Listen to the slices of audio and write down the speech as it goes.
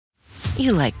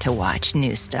You like to watch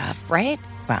new stuff, right?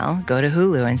 Well, go to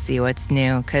Hulu and see what's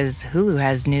new, because Hulu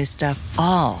has new stuff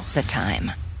all the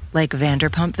time. Like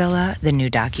Vanderpump Villa, the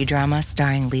new docudrama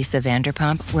starring Lisa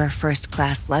Vanderpump, where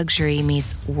first-class luxury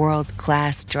meets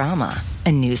world-class drama.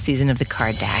 A new season of The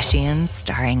Kardashians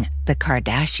starring The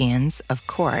Kardashians, of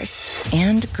course.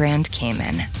 And Grand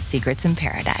Cayman, Secrets in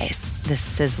Paradise, the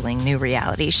sizzling new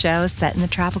reality show set in the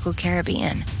tropical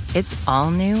Caribbean. It's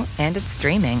all new and it's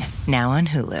streaming now on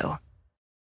Hulu.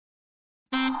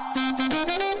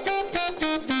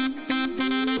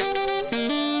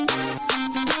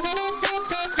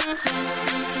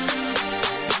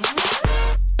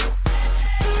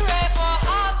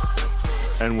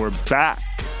 And we're back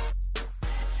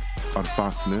on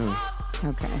Fox News.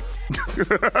 Okay.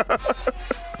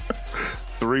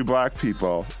 3 black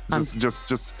people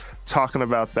just talking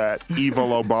about that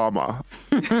evil Obama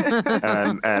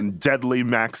and deadly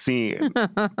Maxine. Oh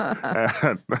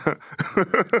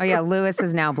yeah, Lewis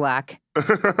is now black. You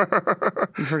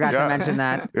forgot to mention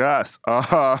that. Yes.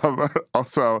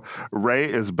 Also, Ray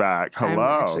is back. Hello.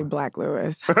 I'm actually Black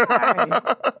Lewis.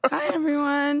 Hi. Hi,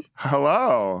 everyone.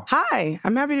 Hello. Hi.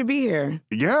 I'm happy to be here.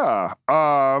 Yeah.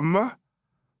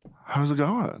 How's it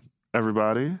going,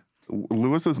 everybody?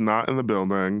 Lewis is not in the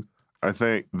building. I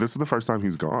think this is the first time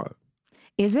he's gone.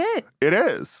 Is it? It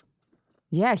is.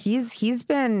 Yeah, his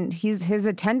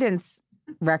attendance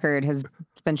record has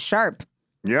been sharp.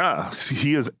 Yeah,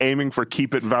 he is aiming for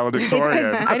keep it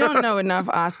valedictorian. I don't know enough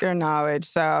Oscar knowledge,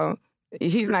 so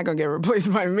he's not going to get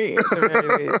replaced by me at the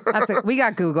very least. We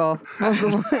got Google.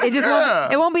 It just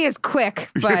won't, it won't be as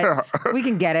quick, but we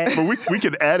can get it. But we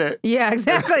can edit. Yeah,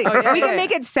 exactly. We can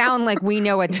make it sound like we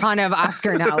know a ton of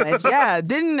Oscar knowledge. Yeah,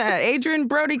 didn't Adrian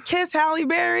Brody kiss Halle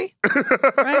Berry?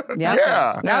 Right? Yep.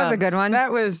 Yeah. That was a good one.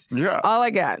 That was all I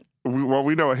got.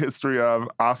 We know a history of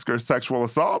Oscar sexual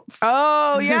assaults.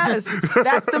 Oh, yes.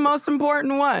 That's the most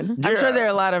important one. Yeah. I'm sure there are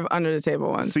a lot of under-the-table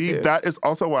ones, See, too. that is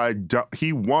also why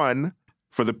he won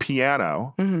for the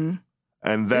piano. Mm-hmm.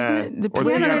 And then, the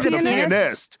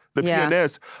pianist. The Yeah.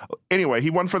 pianist. Anyway, he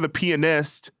won for the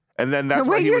pianist. And then that's The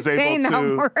why way he you're was saying able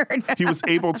to. that word. He was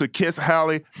able to kiss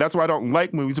Halle. That's why I don't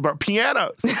like movies about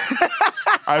pianos.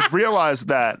 I've realized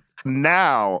that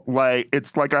now. Like,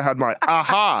 it's like I had my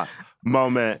aha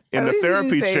moment in the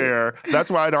therapy chair.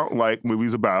 That's why I don't like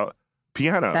movies about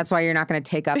pianos. That's why you're not going to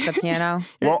take up the piano?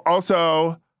 Well,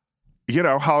 also,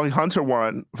 Holly Hunter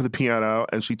won for the piano,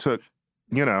 and she took,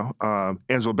 Angela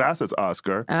Bassett's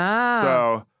Oscar. Oh.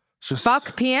 So, just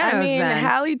fuck pianos, I mean, then.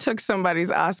 Hallie took somebody's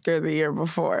Oscar the year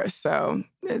before, so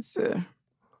it's You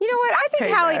know what? I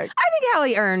think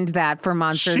Hallie earned that for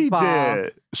Monsters Ball.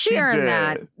 Did. She earned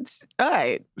that. All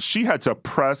right. She had to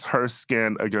press her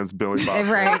skin against Billy Bob.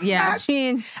 Right, yeah.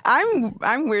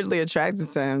 I'm weirdly attracted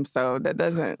to him, so that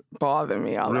doesn't bother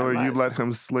me all that Really? much. You let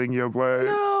him sling your blade?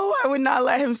 No, I would not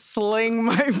let him sling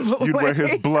my blade. You'd wear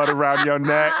his blood around your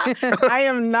neck? I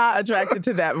am not attracted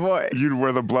to that voice. You'd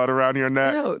wear the blood around your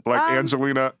neck? No, like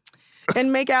Angelina?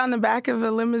 And make out in the back of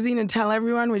a limousine and tell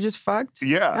everyone we just fucked?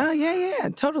 Yeah. Oh, yeah,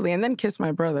 totally. And then kiss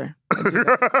my brother.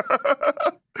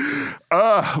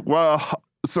 Well,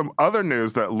 some other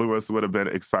news that Lewis would have been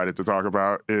excited to talk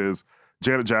about is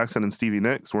Janet Jackson and Stevie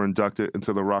Nicks were inducted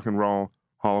into the Rock and Roll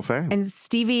Hall of Fame. And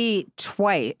Stevie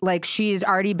twice, like she's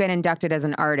already been inducted as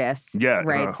an artist. Yeah.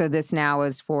 Right. So this now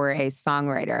is for a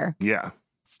songwriter. Yeah.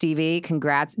 Stevie,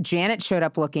 congrats. Janet showed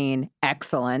up looking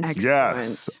excellent.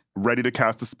 Yes. Ready to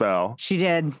cast a spell. She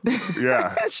did.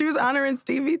 Yeah. She was honoring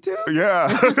Stevie, too?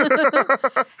 Yeah.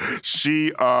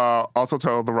 She also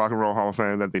told the Rock and Roll Hall of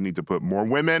Fame that they need to put more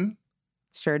women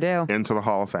Sure do. into the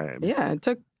Hall of Fame. Yeah, it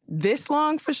took this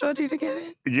long for Shorty to get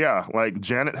in? Yeah, like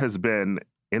Janet has been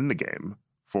in the game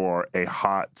for a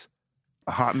hot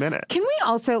minute. Can we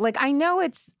also, I know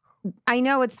it's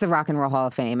the Rock and Roll Hall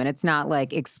of Fame and it's not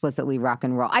explicitly rock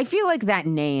and roll. I feel like that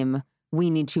name we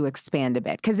need to expand a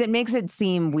bit because it makes it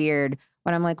seem weird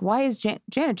when I'm like, why is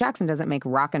Janet Jackson doesn't make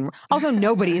rock and roll? Also,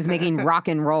 nobody is making rock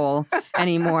and roll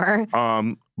anymore.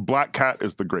 Black Cat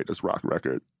is the greatest rock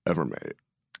record ever made.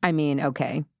 I mean,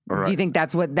 okay. Right. Do you think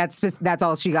that's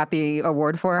all she got the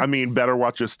award for? I mean, better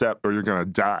watch your step or you're gonna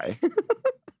die.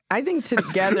 I think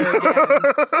Together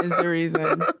Again is the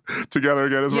reason. Together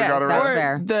Again is what got her that's in?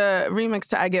 fair. The remix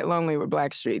to I Get Lonely with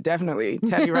Blackstreet. Definitely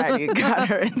Teddy Riley got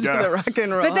her into the rock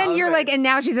and roll. But then you're and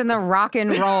now she's in the rock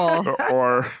and roll.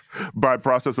 Or by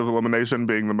process of elimination,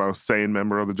 being the most sane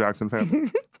member of the Jackson family.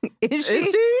 Is she?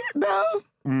 Is she? No.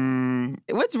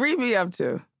 What's Rebe up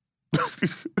to?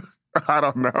 I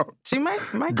don't know. She might.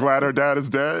 Glad her dad is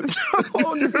dead.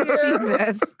 Oh, dear.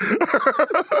 Jesus.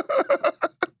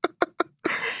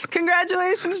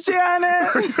 Congratulations,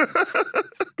 Gianna.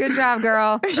 Good job,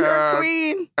 girl. You're a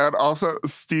queen. And also,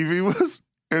 Stevie was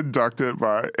inducted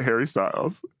by Harry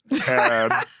Styles.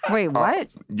 And Wait, what?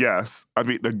 yes, I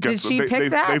mean, Did she pick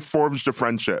that? They forged a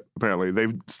friendship. Apparently,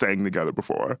 they've sang together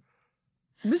before.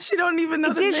 But she don't even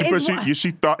know the Did- name. is- But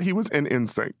she thought he was in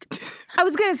NSYNC. I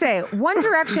was going to say, One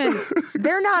Direction,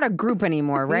 they're not a group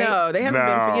anymore, right? No, they haven't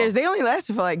been No. for years. They only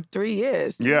lasted for like 3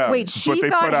 years. Yeah. Wait, but she they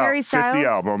thought put out Harry 50 Styles-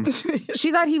 albums.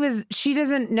 She thought she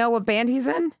doesn't know what band he's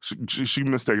in? She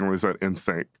mistakenly said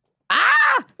NSYNC.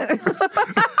 Ah!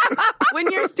 When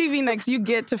you're Stevie Nicks, you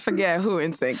get to forget who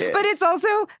NSYNC is. But it's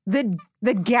also the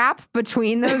gap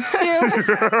between those two.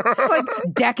 It's like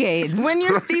decades. when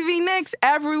you're Stevie Nicks,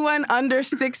 everyone under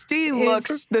 60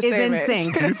 looks the is same in age.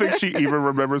 sync. Do you think she even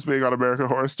remembers being on American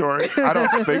Horror Story? I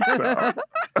don't think so.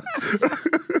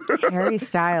 Harry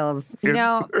Styles. You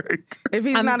know, NSYNC. If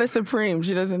he's not a Supreme,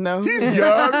 she doesn't know. He's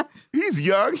young. He's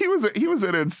young. He was in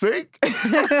NSYNC.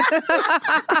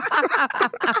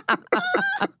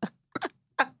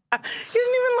 He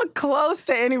didn't even look close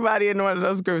to anybody in one of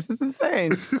those groups. It's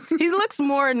insane. He looks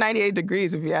more 98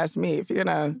 Degrees, if you ask me. If you're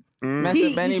gonna mess up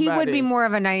anybody, he would be more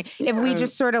of a 90. If we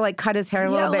just sort of like cut his hair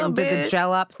a Yeah, little a bit and little did the bit.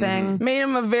 gel up thing. Made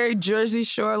him a very Jersey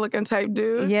Shore looking type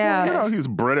dude. Yeah. You know, he's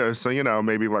British, so,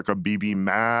 maybe like a BB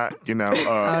Mac,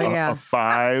 yeah. a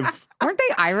 5. Weren't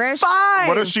they Irish? Fine.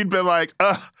 What if she'd been like,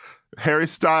 Harry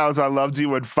Styles, I loved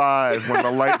you in 5. When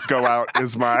the lights go out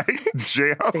is my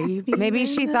jam. Baby, Maybe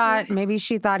she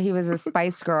thought he was a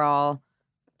Spice Girl,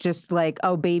 just like,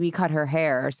 oh, baby cut her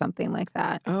hair or something like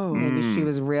that. Oh. Maybe she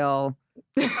was real.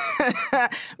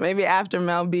 Maybe after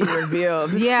Mel B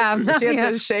revealed. Yeah. She had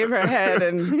yeah. to shave her head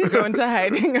and go into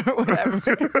hiding or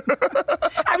whatever.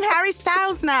 I'm Harry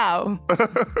Styles now.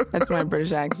 That's my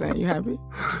British accent. You happy?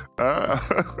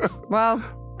 Well,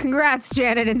 congrats,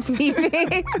 Janet and Stevie.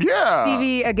 Yeah.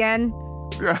 Stevie again.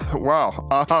 Yeah, wow.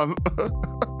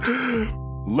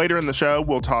 Later in the show,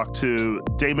 we'll talk to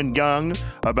Damon Young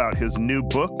about his new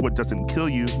book, What Doesn't Kill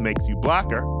You Makes You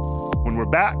Blacker. When we're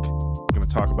back, we're going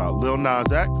to talk about Lil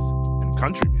Nas X and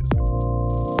country music.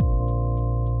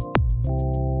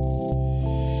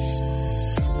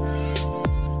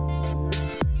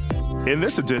 In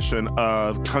this edition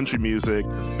of Country Music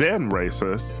Been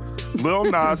Racist, Lil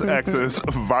Nas X's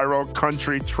viral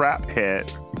country trap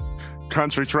hit,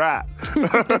 Country Trap.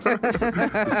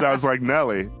 It sounds like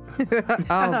Nelly, Oh,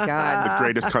 God. the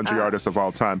greatest country artist of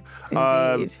all time.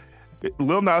 Indeed.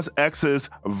 Lil Nas X's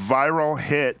viral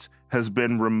hit has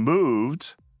been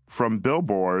removed from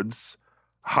Billboard's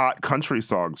Hot Country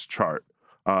Songs chart.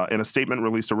 In a statement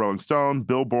released to Rolling Stone,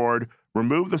 Billboard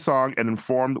removed the song and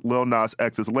informed Lil Nas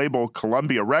X's label,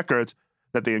 Columbia Records,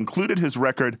 that they included his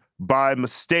record by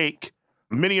mistake.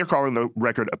 Many are calling the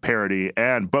record a parody,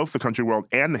 and both the country world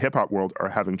and the hip-hop world are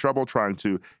having trouble trying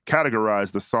to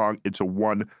categorize the song into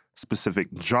one specific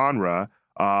genre.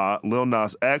 Lil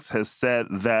Nas X has said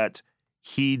that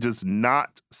he does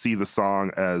not see the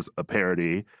song as a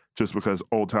parody. Just because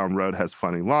Old Town Road has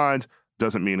funny lines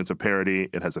doesn't mean it's a parody.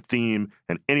 It has a theme,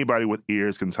 and anybody with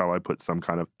ears can tell I put some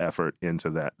kind of effort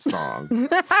into that song.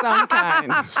 Some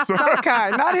kind. Some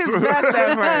kind. Not his best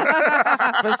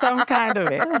effort, but some kind of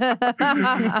it.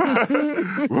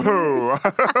 Whoa.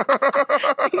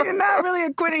 You're not really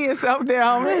acquitting yourself there,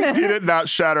 homie. He did not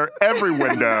shatter every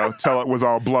window till it was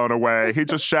all blown away. He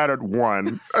just shattered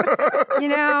one. You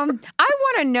know, I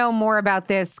want to know more about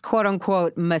this quote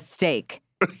unquote mistake.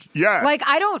 Yeah. Like,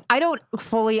 I don't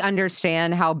fully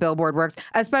understand how Billboard works,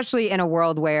 especially in a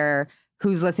world where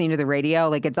who's listening to the radio?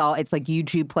 Like, it's like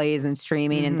YouTube plays and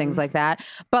streaming and things like that.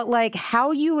 But like,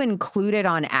 how you include it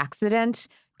on accident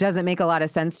doesn't make a lot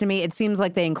of sense to me. It seems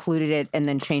like they included it and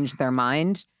then changed their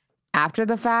mind after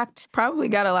the fact. Probably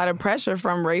got a lot of pressure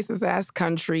from racist-ass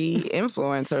country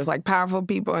influencers, like powerful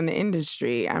people in the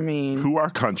industry. I mean... Who are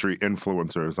country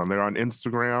influencers? Are they on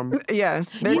Instagram? Yes,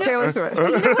 they're Taylor Swift.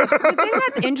 The thing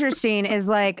that's interesting is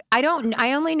like, I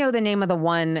only know the name of the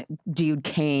one dude,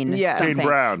 Kane. Yeah. something. Kane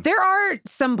Brown. There are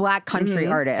some black country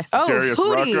artists. Oh, Darius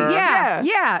Hootie. Rucker.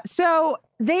 Yeah. So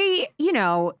they, they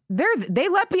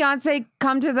let Beyonce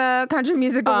come to the Country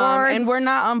Music Awards. And we're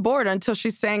not on board until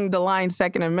she sang the line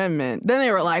Second Amendment. Then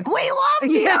they were like, we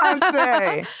love Yeah.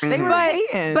 Beyonce. They were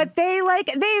hating.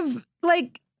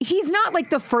 But he's not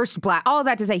like the first black, all of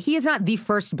that to say, he is not the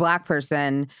first black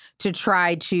person to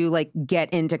try to like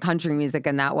get into country music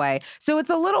in that way. So it's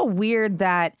a little weird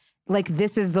that like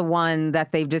this is the one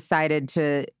that they've decided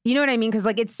to, you know what I mean? Because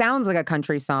like it sounds like a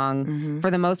country song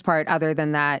for the most part, other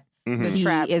than that. The He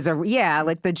trap. is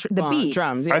like the beat.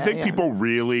 Drums. I think people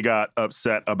really got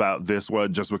upset about this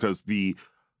one just because the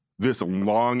this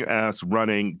long ass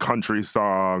running country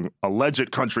song,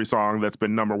 alleged country song that's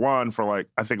been number one for like,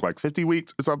 I think like 50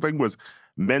 weeks or something, was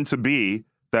Meant to Be,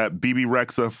 that BB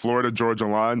Rexa Florida Georgia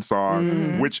Line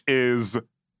song, which is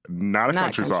not a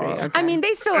country song. Okay. I mean,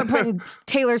 they still are putting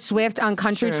Taylor Swift on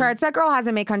country charts. That girl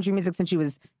hasn't made country music since she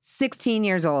was 16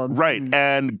 years old. Right.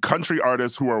 And country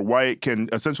artists who are white can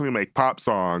essentially make pop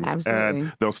songs. Absolutely.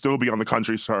 And they'll still be on the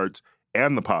country charts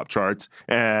and the pop charts.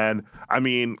 And I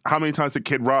mean, how many times did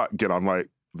Kid Rock get on like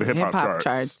the hip hop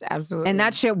charts? Absolutely. And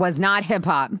that shit was not hip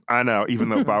hop. I know, even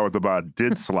though Ba With The Ba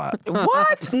did slap.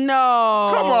 What?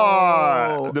 No. Come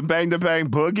on. The Bang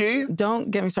Boogie?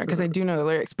 Don't get me started because I do know the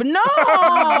lyrics. But no.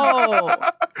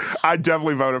 I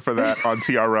definitely voted for that on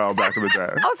TRL back in the day.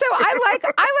 Also, I like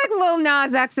Lil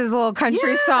Nas X's little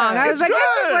country song. I was like,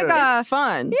 this is like It's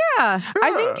fun. yeah.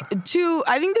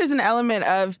 I think there's an element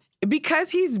of, because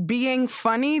he's being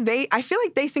funny, I feel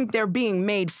like they think they're being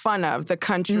made fun of, the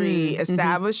country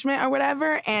establishment or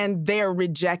whatever, and they're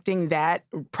rejecting that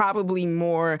probably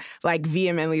more like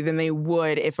vehemently than they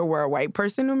would if it were a white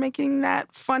person who making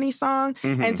that funny song.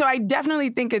 And so I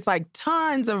definitely think it's like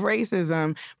tons of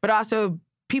racism, but also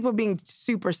people being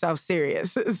super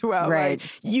self-serious as well. Right.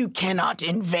 Like, you cannot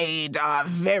invade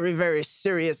very, very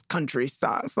serious country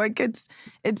songs. Like, it's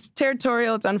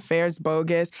territorial, it's unfair, it's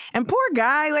bogus. And poor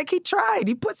guy, like, he tried.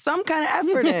 He put some kind of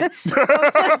effort in. So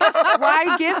it's like,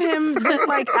 why give him this,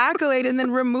 like, accolade and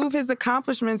then remove his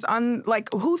accomplishments on, like,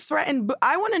 who threatened?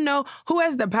 I want to know who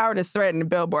has the power to threaten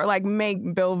Billboard, like,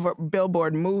 make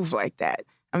Billboard move like that.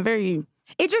 I'm very...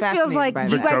 It just feels like by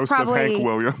you that. guys Ghost of probably. Hank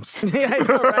Williams. Yeah, I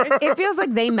know, right? It feels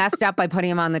like they messed up by putting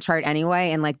him on the chart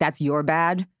anyway, and like that's your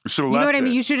bad. You know what I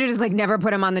mean? You should have just like never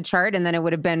put him on the chart, and then it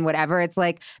would have been whatever. It's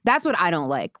like that's what I don't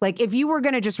like. Like if you were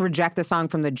gonna just reject the song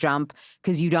from the jump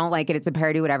because you don't like it, it's a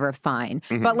parody, whatever, fine.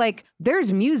 But like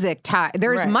there's music tied,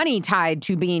 there's money tied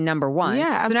to being number one. Yeah,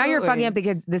 absolutely. So now you're fucking up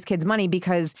this kid's money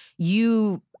because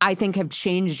you, I think, have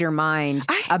changed your mind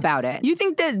about it. You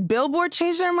think that Billboard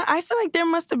changed their mind? I feel like there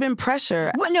must have been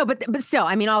pressure. Well, no, but still,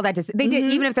 I mean, all that they did.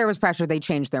 Even if there was pressure, they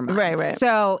changed their mind. Right.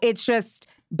 So it's just,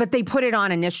 but they put it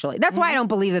on initially. That's why I don't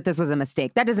believe that this was a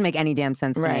mistake. That doesn't make any damn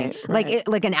sense to me.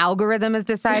 Like an algorithm is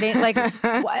deciding. Like,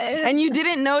 what? And you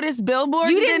didn't notice Billboard?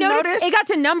 You didn't notice it got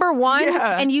to number one,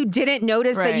 and you didn't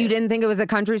notice that you Right. didn't think it was a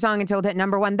country song until it hit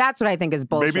number one. That's what I think is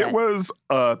bullshit. Maybe it was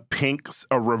a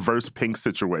reverse Pink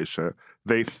situation.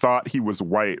 They thought he was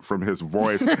white from his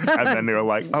voice, and then they were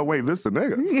like, "Oh wait, this is a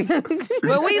nigga."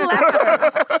 Well, we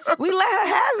let her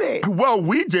have it. Well,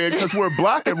 we did because we're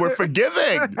black and we're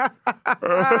forgiving.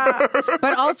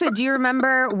 But also, do you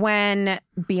remember when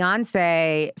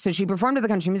Beyonce, so she performed at the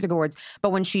Country Music Awards,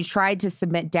 but when she tried to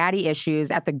submit Daddy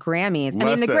Issues at the Grammys, I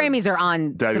mean, the Grammys are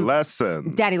on Daddy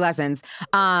Lessons.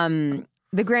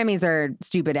 The Grammys are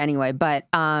stupid anyway, but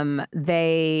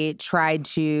she tried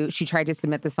to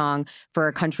submit the song for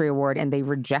a country award and they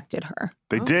rejected her.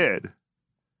 They did.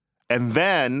 And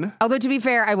then, although to be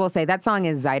fair, I will say that song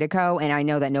is Zydeco, and I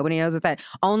know that nobody knows what that.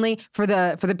 Only for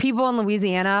the people in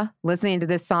Louisiana listening to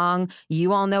this song,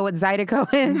 you all know what Zydeco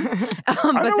is.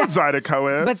 I know what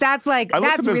Zydeco is. But that's like I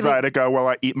that's listen to really Zydeco while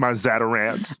I eat my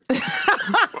Zatarans.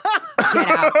 get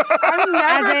out. I'm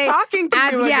never talking to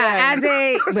you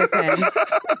again. Listen,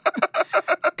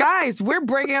 Guys, we're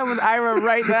breaking up with Ira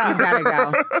right now. he's gotta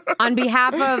go. On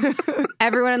behalf of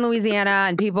everyone in Louisiana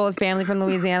and people with family from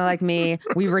Louisiana like me,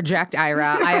 we reject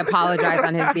Ira. I apologize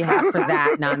on his behalf for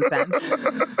that nonsense.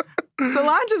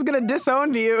 Solange is gonna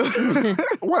disown you.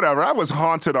 Whatever. I was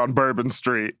haunted on Bourbon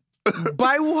Street.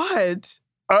 By what?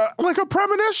 Like a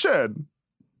premonition.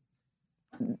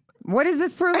 What is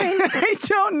this proving? I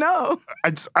don't know.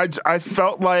 I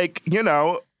felt like,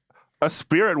 a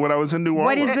spirit when I was in New Orleans.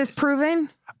 What is this proving?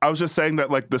 I was just saying that,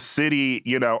 like, the city,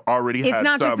 already It's had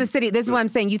not just the city. This is what I'm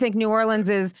saying. You think New Orleans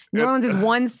is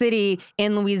one city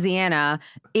in Louisiana.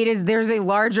 There's a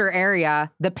larger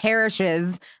area, the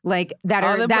parishes, like that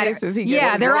all are the that. places he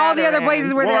Yeah, gets there are all the other Zatarans.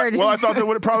 places where they're. Well, I thought they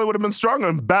probably would have been stronger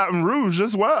in Baton Rouge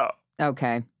as well.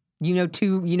 Okay,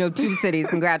 two cities.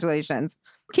 Congratulations.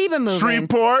 Keep it moving.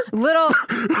 Shreveport. Little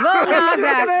Nas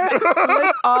X.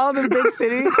 List all the big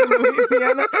cities in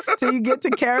Louisiana till you get to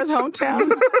Kara's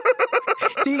hometown.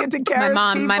 Till you get to Kara's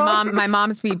My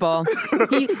mom's people.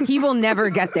 He will never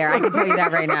get there. I can tell you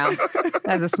that right now.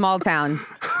 That's a small town.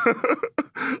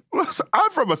 Listen, I'm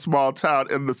from a small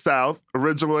town in the South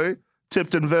originally,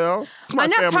 Tiptonville. It's my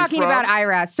Enough family talking from about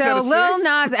Ira. So Tennessee. Lil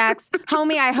Nas X,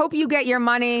 homie, I hope you get your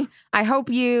money. I hope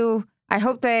you I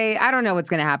hope I don't know what's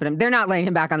going to happen. They're not laying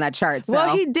him back on that chart. So.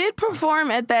 Well, he did perform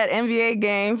at that NBA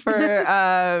game for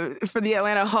the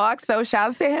Atlanta Hawks. So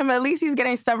shouts to him. At least he's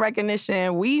getting some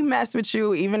recognition. We mess with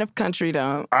you, even if country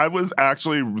don't. I was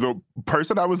actually, the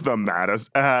person I was the maddest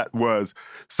at was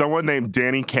someone named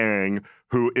Danny Kang,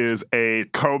 who is a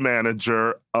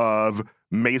co-manager of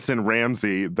Mason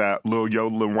Ramsey, that little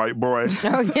yodeling white boy.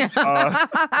 Oh, yeah.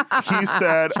 He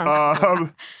said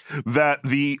that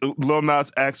the Lil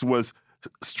Nas X was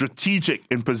strategic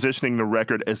in positioning the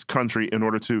record as country in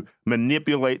order to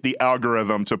manipulate the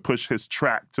algorithm to push his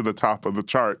track to the top of the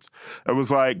charts. It was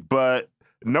like, but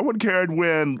no one cared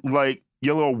when, like,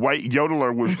 your little white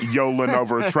yodeler was yodeling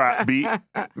over a trap beat.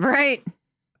 Right.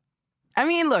 I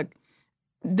mean, look.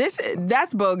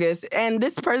 That's bogus. And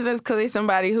this person is clearly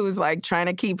somebody who's like trying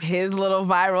to keep his little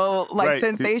viral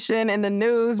sensation in the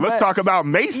news. Let's talk about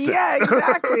Mason. Yeah,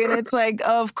 exactly. And it's like,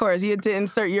 oh, of course, you had to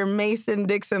insert your Mason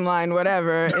Dixon line,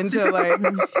 whatever,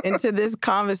 into this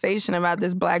conversation about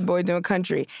this black boy doing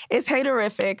country. It's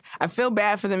haterific. I feel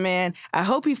bad for the man. I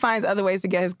hope he finds other ways to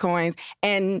get his coins.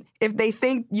 And if they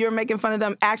think you're making fun of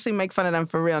them, actually make fun of them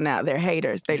for real now. They're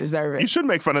haters. They deserve it. You should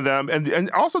make fun of them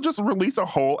and also just release a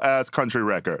whole ass country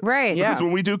record. Right. Because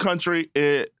when we do country,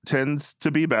 it tends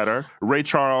to be better. Ray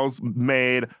Charles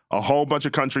made a whole bunch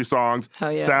of country songs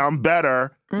sound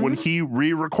better when he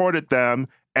re-recorded them.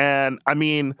 And I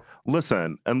mean,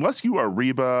 listen, unless you are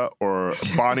Reba or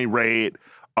Bonnie Raitt,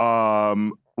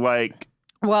 I'm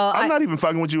not even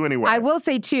fucking with you anyway. I will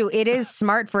say, too, it is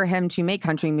smart for him to make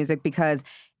country music because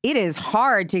it is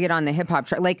hard to get on the hip hop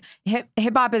chart. Like hip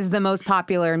hop is the most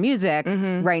popular music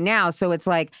right now. So it's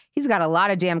like he's got a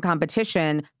lot of damn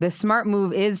competition. The smart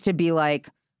move is to be like,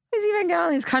 let's even get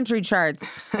on these country charts.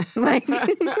 Like, let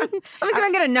me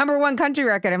even get a #1 country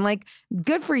record. I'm like,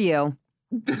 good for you.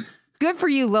 Good for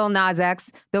you, Lil Nas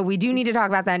X. Though we do need to talk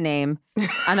about that name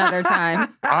another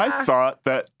time. I thought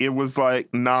that it was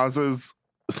like Nas's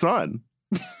son.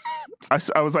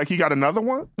 I was like, he got another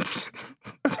one?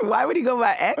 Why would he go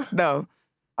by X, though?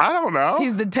 I don't know.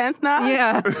 He's the 10th Nas?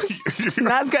 Yeah.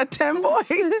 Nas got 10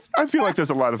 boys. I feel like there's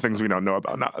a lot of things we don't know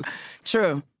about Nas.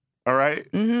 True. All right?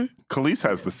 Mm-hmm. Khalees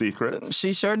has the secrets.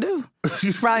 She sure do.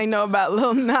 You probably know about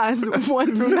Lil Nas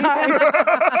 1 through 9.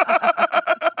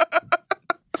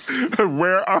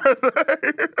 Where are they?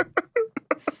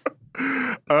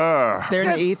 They're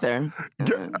in the ether.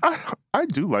 I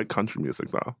do like country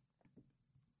music, though.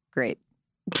 Great.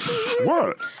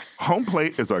 What? Home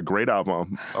Plate is a great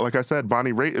album. Like I said,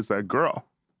 Bonnie Raitt is that girl.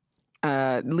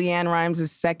 LeAnn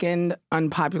Rimes' second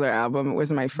unpopular album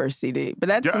was my first CD. But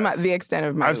that's the extent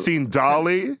of my... I've seen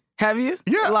Dolly. Have you?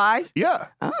 Yeah. Live? Yeah.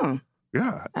 Oh.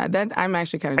 Yeah. I'm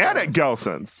actually kind of... And at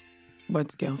Gelson's.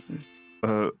 What's Gelson's?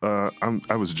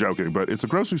 I was joking, but it's a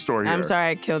grocery store here. I'm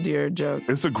sorry I killed your joke.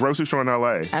 It's a grocery store in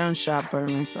L.A. I don't shop for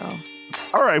myself.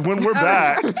 All right, when we're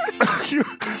back,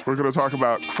 we're going to talk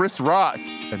about Chris Rock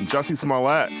and Jussie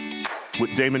Smollett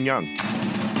with Damon Young.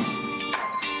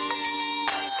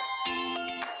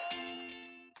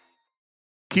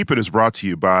 Keep It is brought to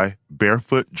you by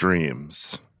Barefoot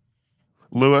Dreams.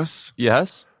 Lewis?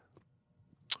 Yes?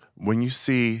 When you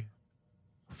see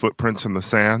footprints in the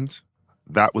sand,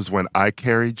 that was when I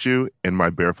carried you in my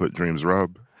Barefoot Dreams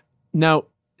robe. Now,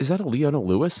 is that a Leona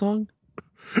Lewis song?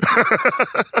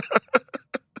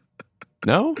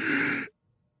 No?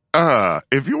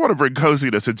 If you want to bring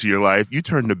coziness into your life, you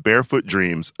turn to Barefoot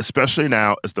Dreams, especially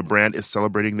now as the brand is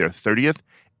celebrating their 30th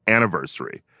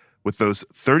anniversary. With those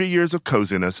 30 years of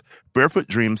coziness, Barefoot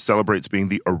Dreams celebrates being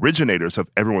the originators of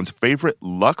everyone's favorite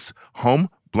luxe home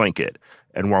blanket.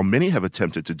 And while many have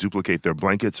attempted to duplicate their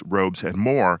blankets, robes, and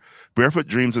more, Barefoot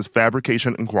Dreams'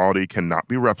 fabrication and quality cannot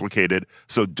be replicated,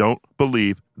 so don't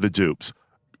believe the dupes.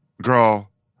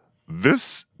 Girl,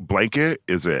 this blanket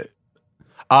is it.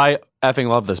 I effing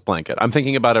love this blanket. I'm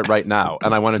thinking about it right now,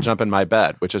 and I want to jump in my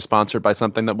bed, which is sponsored by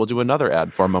something that we'll do another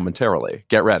ad for momentarily.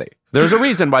 Get ready. There's a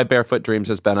reason why Barefoot Dreams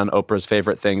has been on Oprah's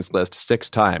favorite things list 6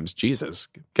 times. Jesus,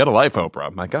 get a life,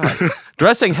 Oprah. My God.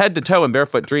 Dressing head to toe in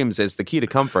Barefoot Dreams is the key to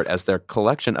comfort, as their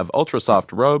collection of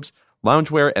ultra-soft robes,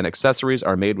 loungewear, and accessories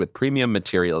are made with premium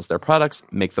materials. Their products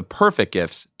make the perfect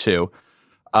gifts, too.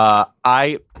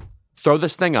 I throw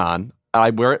this thing on. I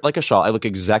wear it like a shawl. I look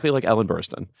exactly like Ellen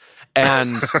Burstyn.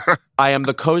 And I am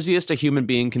the coziest a human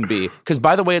being can be. Because,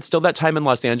 by the way, it's still that time in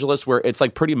Los Angeles where it's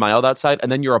like pretty mild outside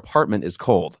and then your apartment is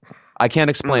cold. I can't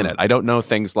explain it. I don't know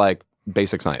things like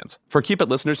basic science. For Keep It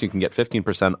listeners, you can get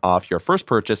 15% off your first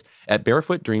purchase at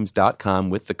barefootdreams.com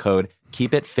with the code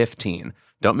KEEPIT15.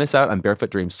 Don't miss out on Barefoot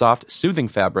Dreams soft, soothing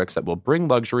fabrics that will bring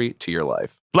luxury to your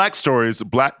life. Black Stories,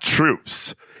 Black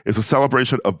Truths is a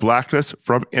celebration of Blackness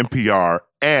from NPR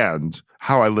and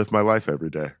how I live my life every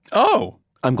day. Oh,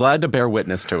 I'm glad to bear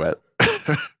witness to it.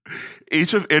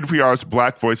 Each of NPR's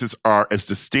Black voices are as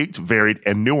distinct, varied,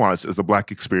 and nuanced as the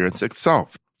Black experience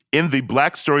itself. In the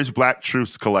Black Stories, Black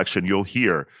Truths collection, you'll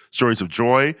hear stories of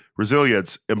joy,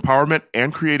 resilience, empowerment,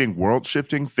 and creating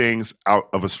world-shifting things out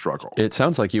of a struggle. It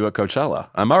sounds like you at Coachella.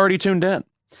 I'm already tuned in.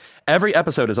 Every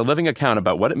episode is a living account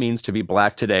about what it means to be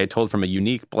Black today, told from a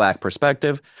unique Black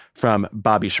perspective, from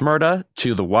Bobby Shmurda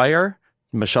to The Wire,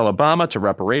 Michelle Obama to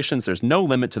reparations. There's no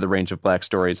limit to the range of Black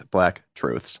stories, Black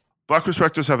truths. Black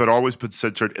perspectives haven't always been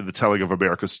centered in the telling of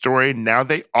America's story. Now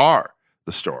they are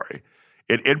the story.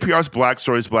 In NPR's Black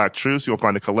Stories, Black Truths, you'll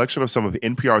find a collection of some of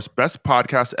NPR's best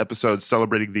podcast episodes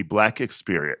celebrating the Black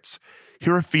experience.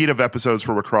 Hear a feed of episodes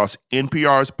from across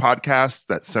NPR's podcasts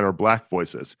that center Black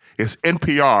voices. It's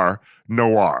NPR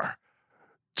Noir.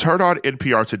 Turn on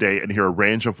NPR today and hear a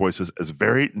range of voices as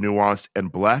varied, nuanced,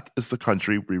 and Black as the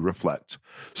country we reflect.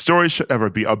 Stories should never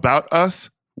be about us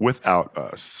without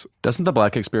us. Doesn't the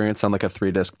Black experience sound like a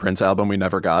 3-disc Prince album we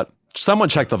never got? Someone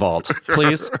check the vault,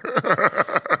 please.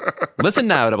 Listen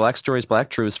now to Black Stories, Black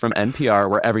Truths from NPR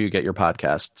wherever you get your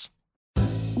podcasts.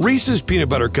 Reese's peanut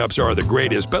butter cups are the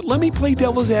greatest, but let me play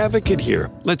devil's advocate here.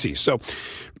 Let's see. So,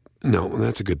 no,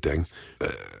 that's a good thing.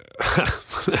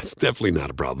 That's definitely not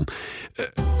a problem.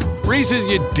 Reese's,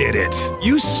 you did it.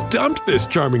 You stumped this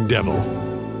charming devil.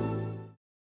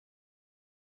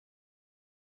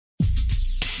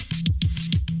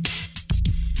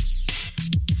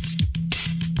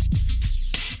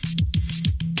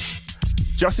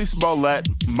 Jussie Smollett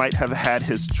might have had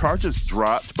his charges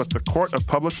dropped, but the court of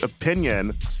public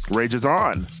opinion rages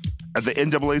on. At the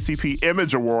NAACP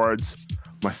Image Awards,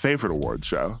 my favorite award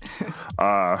show,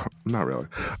 not really,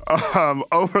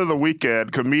 over the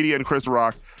weekend, comedian Chris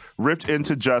Rock ripped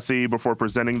into Jussie before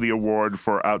presenting the award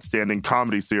for Outstanding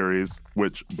Comedy Series,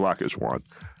 which Blackish won.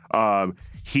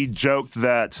 He joked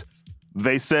that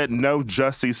they said no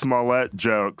Jussie Smollett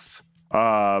jokes,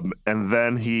 and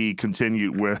then he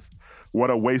continued with, "What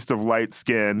a waste of light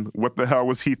skin. What the hell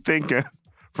was he thinking?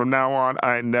 From now on,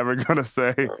 I ain't never gonna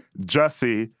say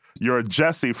Jussie. You're a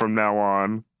Jesse from now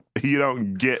on. You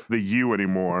don't get the you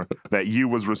anymore. That you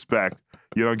was respect.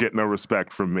 You don't get no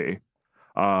respect from me."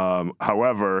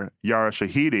 However, Yara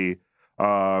Shahidi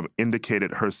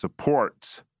indicated her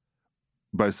support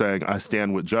by saying, "I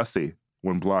stand with Jussie,"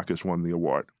 when Blackish won the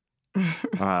award.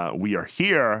 We are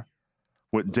here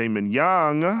with Damon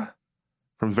Young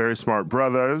from Very Smart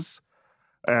Brothers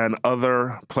and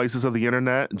other places of the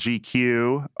internet,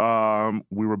 GQ.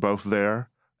 We were both there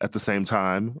at the same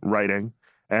time writing.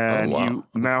 And you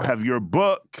now have your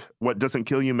book, What Doesn't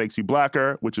Kill You Makes You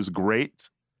Blacker, which is great.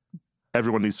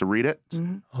 Everyone needs to read it.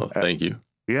 Mm-hmm. Oh, thank you.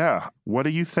 Yeah. What do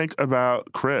you think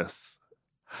about Chris?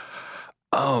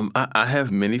 I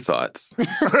have many thoughts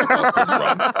about Chris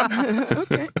Rock.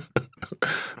 Okay.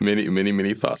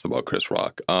 Many thoughts about Chris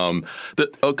Rock.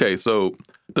 So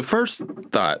the first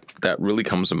thought that really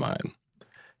comes to mind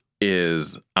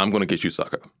is I'm Gonna Get You,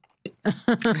 Sucker.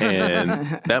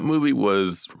 And that movie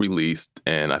was released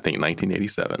in, I think,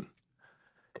 1987.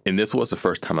 And this was the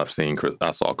first time I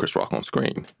saw Chris Rock on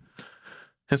screen.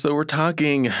 And so we're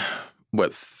talking,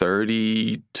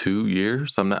 32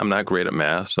 years? I'm not great at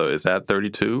math. So is that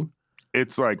 32?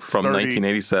 It's like from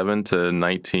 1987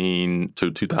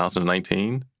 to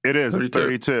 2019. It is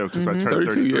 32 because I turned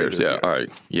 32 years. Yeah. All right.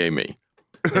 Yay me.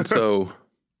 And so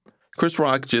Chris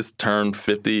Rock just turned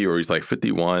 50, or he's like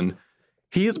 51.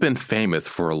 He has been famous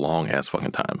for a long ass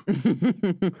fucking time.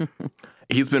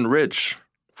 He's been rich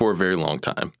for a very long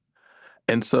time.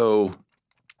 And so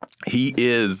he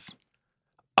is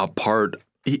a part,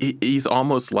 he's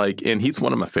almost like, and he's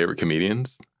one of my favorite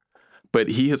comedians, but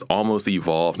he has almost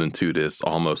evolved into this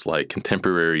almost like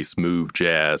contemporary smooth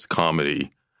jazz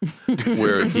comedy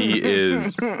where he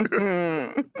is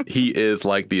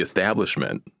like the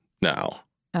establishment now.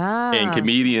 Ah. And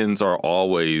comedians are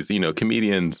always,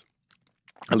 comedians,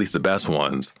 at least the best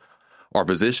ones, are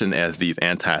positioned as these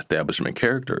anti-establishment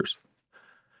characters.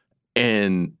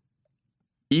 And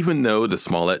even though the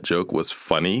Smollett joke was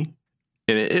funny,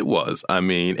 and it was, and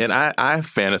I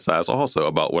fantasize also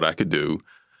about what I could do.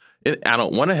 I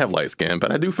don't want to have light skin,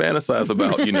 but I do fantasize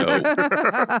about,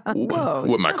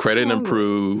 would my credit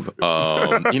improve?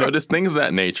 Just things of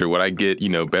that nature. Would I get,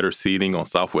 better seating on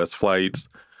Southwest flights?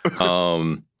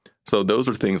 So those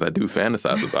are things I do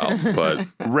fantasize about. But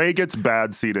Ray gets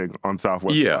bad seating on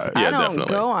Southwest. Yeah, flights. I don't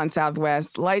definitely go on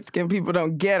Southwest. Light skinned people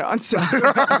don't get on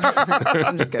Southwest.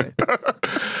 I'm just kidding.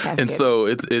 So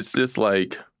it's just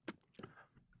like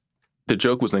the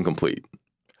joke was incomplete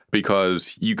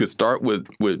because you could start with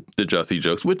the Jussie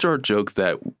jokes, which are jokes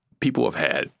that people have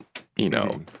had,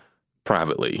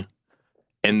 privately.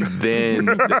 And then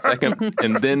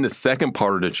the second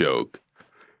part of the joke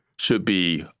should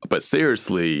be, but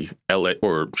seriously, LA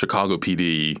or Chicago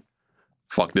PD,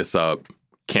 fuck this up,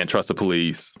 can't trust the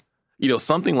police.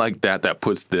 Something like that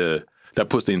puts the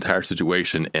entire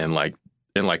situation in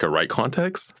a right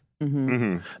context.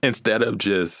 Instead of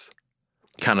just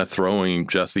kind of throwing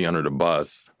Jussie under the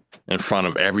bus in front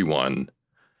of everyone,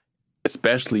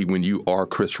 especially when you are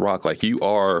Chris Rock, like you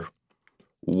are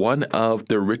one of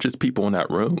the richest people in that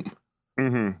room.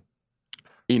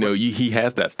 He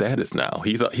has that status now.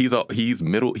 He's a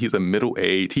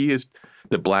middle-aged. He is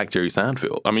the black Jerry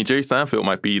Seinfeld. I mean, Jerry Seinfeld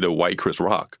might be the white Chris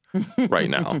Rock right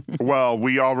now. Well,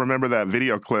 we all remember that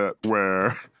video clip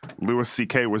where Louis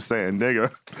C.K. was saying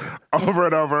nigga over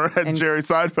and over, and Jerry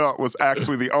Seinfeld was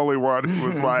actually the only one who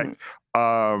was like,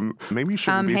 maybe you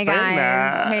shouldn't be saying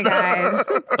that. Hey guys.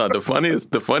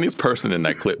 The funniest person in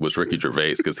that clip was Ricky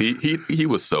Gervais, because he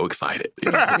was so excited.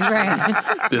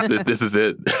 Right. This is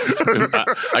it.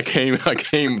 I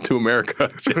came to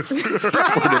America just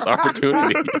for this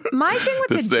opportunity. My thing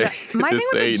with to say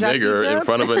nigger jokes, in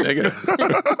front of a nigga.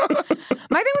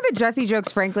 My thing with the Jussie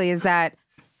jokes, frankly, is that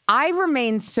I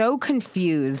remain so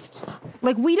confused.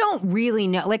 Like, we don't really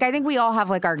know. Like, I think we all have,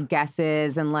 like, our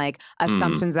guesses and, like,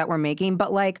 assumptions that we're making.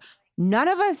 But, like, none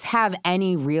of us have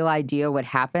any real idea what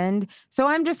happened. So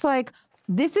I'm just like,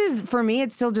 this is, for me,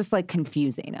 it's still just, like,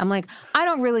 confusing. I'm like, I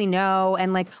don't really know.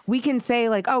 And, like, we can say,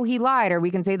 like, oh, he lied. Or we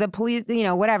can say the police,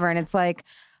 whatever. And it's like,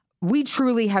 we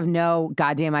truly have no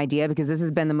goddamn idea, because this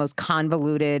has been the most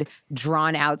convoluted,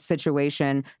 drawn-out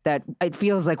situation that it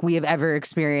feels like we have ever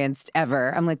experienced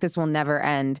ever. I'm like, this will never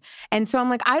end. And so I'm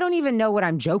like, I don't even know what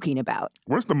I'm joking about.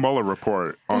 Where's the Mueller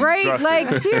report on right? Jussie?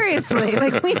 Like, seriously.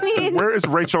 Like, we need... Where is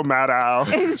Rachel Maddow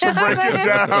to break it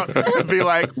down and be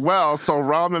like, well, so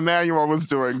Rahm Emanuel was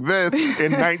doing this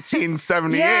in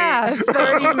 1978. Yeah.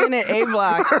 30-minute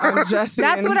A-block on Jussie.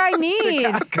 That's what I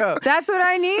need. Chicago. That's what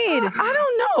I need. I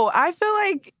don't know. I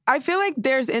feel like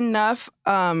there's enough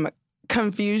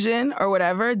confusion or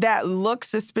whatever that looks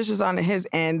suspicious on his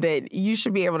end that you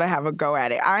should be able to have a go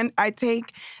at it. I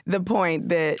take the point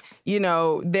that,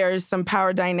 there's some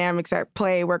power dynamics at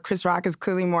play where Chris Rock is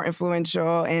clearly more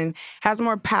influential and has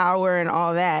more power and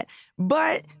all that.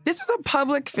 But this was a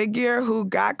public figure who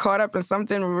got caught up in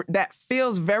something that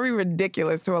feels very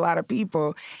ridiculous to a lot of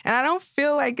people. And I don't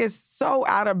feel like it's so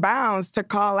out of bounds to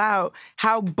call out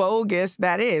how bogus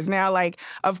that is. Now, like,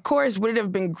 of course, would it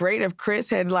have been great if Chris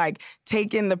had, like,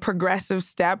 taken the progressive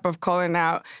step of calling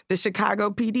out the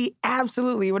Chicago PD?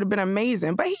 Absolutely. It would have been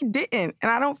amazing. But he didn't.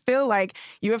 And I don't feel like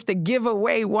you have to give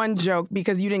away one joke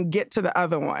because you didn't get to the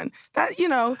other one. That,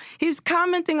 he's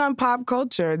commenting on pop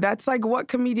culture. That's, like, what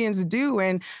comedians do.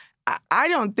 And I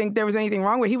don't think there was anything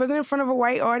wrong with it. He wasn't in front of a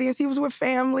white audience. He was with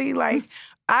family. Like,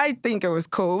 I think it was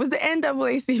cool. It was the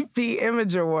NAACP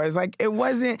Image Awards. Like, it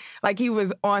wasn't like he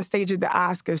was on stage at the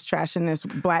Oscars trashing this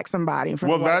black somebody in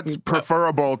front of white people.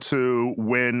 Preferable to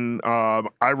when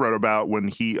I wrote about when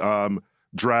he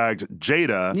dragged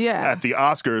Jada at the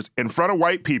Oscars in front of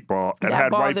white people and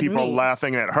had white people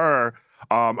laughing at her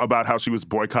about how she was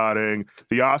boycotting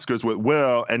the Oscars with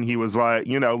Will, and he was like,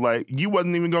 you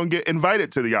wasn't even going to get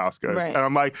invited to the Oscars. Right. And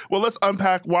I'm like, well, let's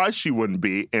unpack why she wouldn't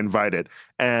be invited.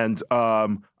 And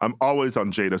I'm always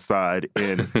on Jada's side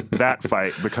in that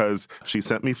fight because she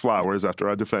sent me flowers after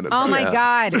I defended her. Oh, my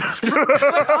God.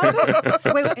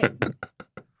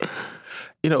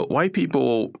 Wait. White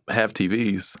people have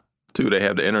TVs, too. They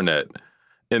have the internet.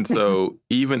 And so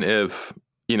even if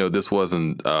this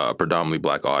wasn't a predominantly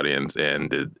black audience, and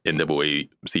the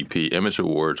NAACP Image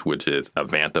Awards, which is a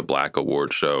Vantha Black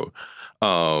award show,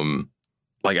 I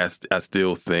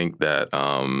still think that,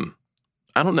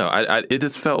 I don't know, it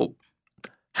just felt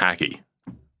hacky.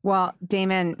 Well,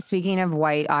 Damon, speaking of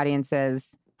white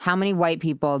audiences, how many white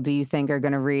people do you think are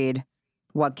going to read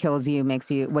What Doesn't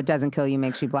Kill You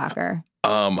Makes You Blacker?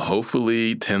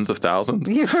 Hopefully tens of thousands.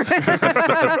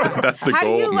 That's the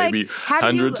goal. Maybe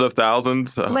hundreds of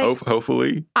thousands.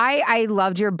 Hopefully. I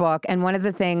loved your book, and one of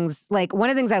the things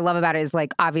I love about it is,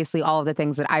 like, obviously all of the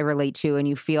things that I relate to and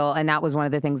you feel, and that was one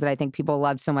of the things that I think people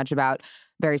loved so much about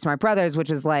Very Smart Brothers,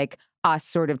 which is like us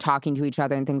sort of talking to each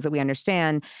other and things that we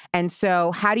understand. And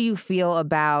so how do you feel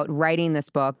about writing this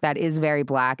book that is very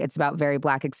black? It's about very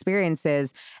black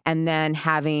experiences, and then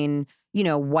having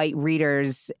white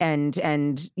readers and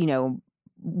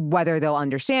whether they'll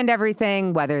understand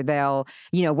everything, whether they'll,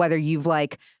 whether you've,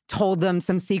 like, told them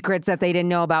some secrets that they didn't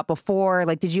know about before.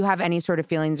 Like, did you have any sort of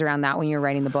feelings around that when you were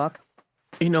writing the book?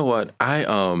 You know what?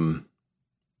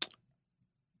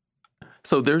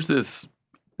 So there's this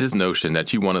this notion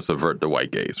that you want to subvert the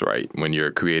white gaze, right? When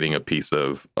you're creating a piece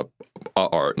of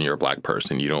art and you're a Black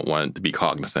person, you don't want to be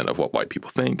cognizant of what white people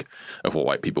think, of what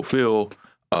white people feel,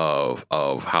 of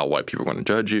how white people are going to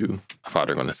judge you, of how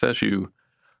they're going to assess you.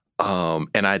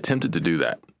 And I attempted to do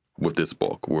that with this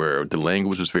book, where the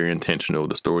language was very intentional,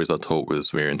 the stories I told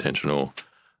was very intentional,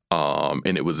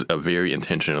 and it was a very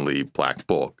intentionally Black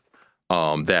book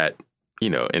that,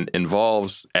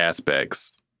 involves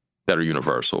aspects that are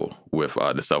universal with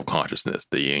the self-consciousness,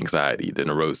 the anxiety, the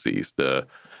neuroses, the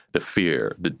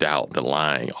fear, the doubt, the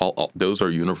lying. All those are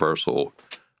universal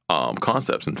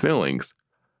concepts and feelings.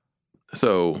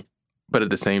 So, but at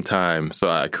the same time, so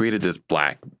I created this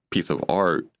Black piece of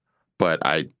art, but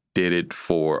I did it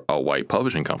for a white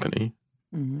publishing company.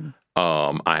 Mm-hmm.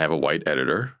 I have a white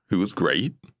editor who was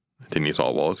great. Denise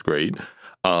Allwall is great.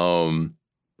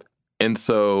 And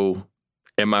so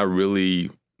am I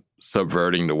really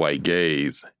subverting the white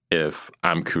gaze if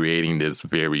I'm creating this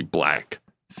very Black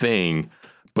thing,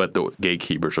 but the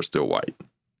gatekeepers are still white?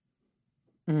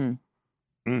 Mm.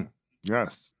 Mm.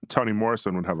 Yes. Toni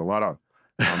Morrison would have a lot of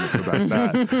comments about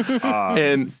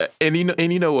that.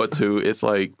 And you know what, too? It's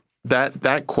like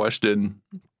that question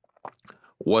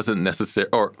wasn't necessary,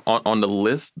 or on the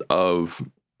list of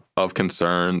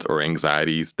concerns or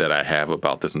anxieties that I have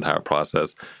about this entire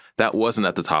process, that wasn't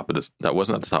at the top of this. That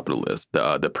wasn't at the top of the list.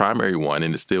 The primary one,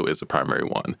 and it still is the primary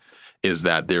one, is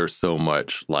that there's so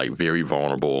much like very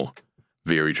vulnerable,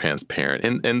 very transparent,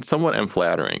 and somewhat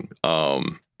unflattering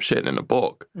shit in the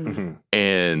book, mm-hmm.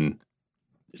 and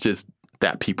just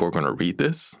that people are going to read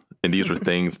this. And these are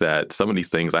things that some of these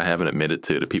things I haven't admitted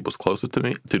to the people closest to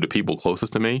me,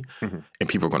 mm-hmm. and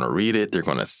people are going to read it. They're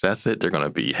going to assess it. They're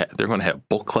going to have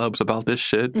book clubs about this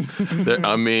shit.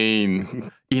 I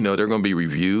mean, they're going to be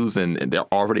reviews, and there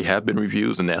already have been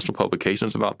reviews in national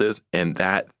publications about this, and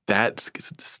that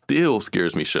still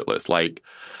scares me shitless. Like,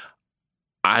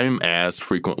 I'm asked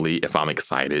frequently if I'm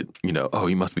excited. Oh,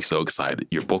 you must be so excited.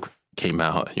 Your book came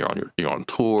out. You're on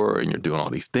tour, and you're doing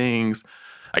all these things.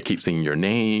 I keep seeing your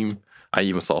name. I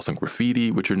even saw some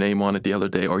graffiti with your name on it the other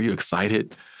day. Are you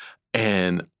excited?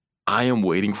 And I am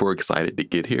waiting for excited to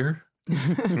get here.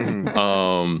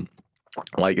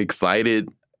 Like,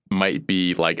 excited might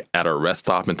be like at a rest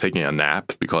stop and taking a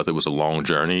nap because it was a long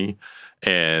journey.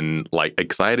 And like,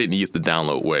 excited needs to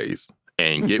download Waze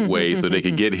and get Waze so they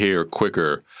can get here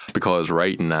quicker, because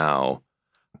right now,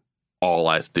 all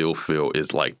I still feel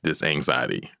is like this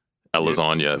anxiety. A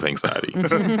lasagna of anxiety.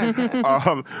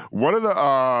 One of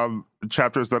the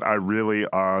chapters that I really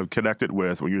connected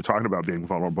with when you were talking about being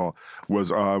vulnerable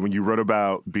was when you wrote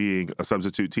about being a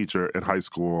substitute teacher in high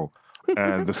school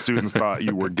and the students thought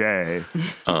you were gay.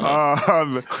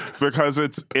 Uh-huh. Because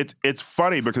it's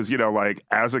funny because, like,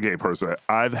 as a gay person,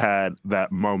 I've had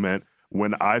that moment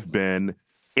when I've been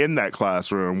in that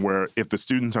classroom where if the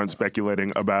students aren't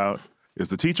speculating about, is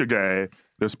the teacher gay,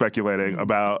 they're speculating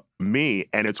about me.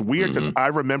 And it's weird because I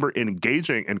remember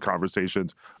engaging in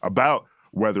conversations about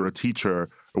whether a teacher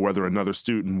or whether another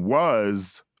student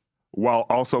was, while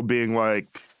also being like,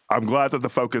 I'm glad that the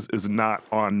focus is not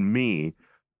on me.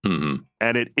 Mm-hmm.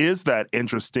 And it is that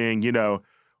interesting,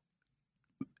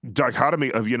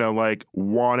 dichotomy of, like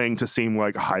wanting to seem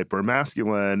like hyper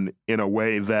masculine in a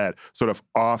way that sort of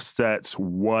offsets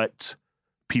what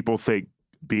people think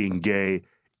being gay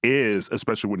is,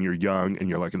 especially when you're young and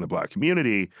you're like in the Black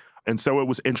community. And so it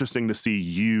was interesting to see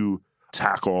you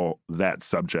tackle that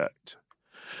subject.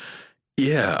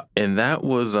 Yeah. And that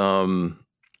was a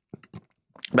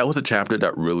chapter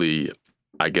that really,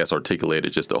 I guess,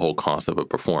 articulated just the whole concept of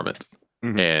performance.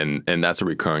 Mm-hmm. And that's a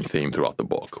recurring theme throughout the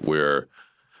book, where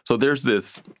so there's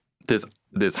this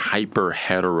hyper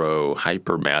hetero,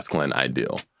 hyper masculine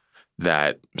ideal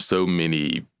that so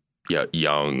many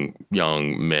young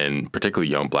men,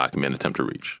 particularly young Black men, attempt to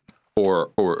reach,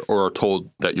 or are told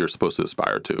that you're supposed to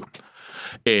aspire to.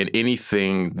 And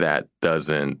anything that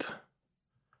doesn't,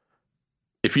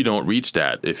 if you don't reach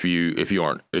that, if you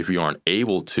aren't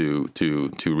able to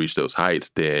reach those heights,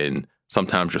 then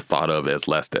sometimes you're thought of as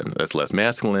less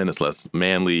masculine, as less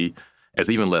manly, as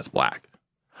even less Black.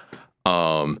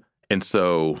 And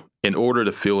so, in order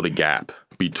to fill the gap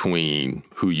between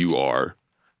who you are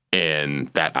and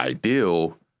that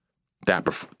ideal,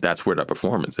 that's where that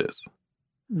performance is.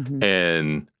 Mm-hmm.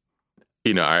 And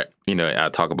I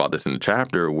talk about this in the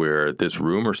chapter where this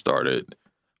rumor started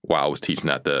while I was teaching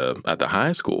at the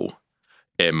high school,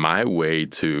 and my way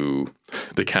to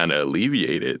kind of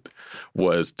alleviate it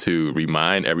was to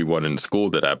remind everyone in the school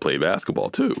that I play basketball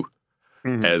too.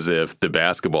 as if the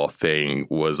basketball thing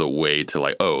was a way to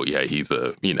like, oh yeah, he's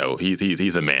a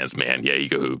man's man. Yeah, he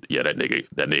can hoop. Yeah, that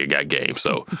nigga got game.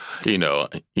 So,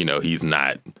 he's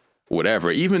not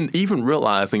whatever. Even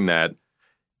realizing that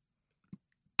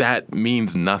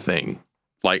means nothing.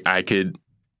 Like I could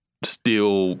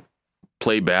still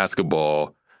play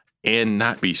basketball and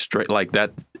not be straight. Like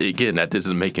that again, that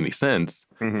doesn't make any sense.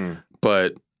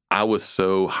 But I was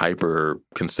so hyper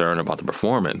concerned about the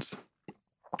performance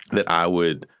that I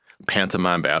would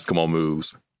pantomime basketball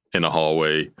moves in the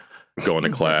hallway, going to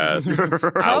class.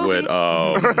 I would,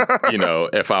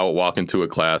 if I would walk into a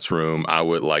classroom, I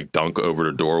would like dunk over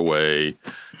the doorway.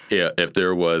 If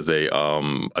there was a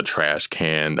trash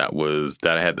can there was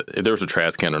a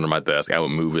trash can under my desk, I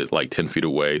would move it like 10 feet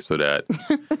away so that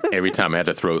every time I had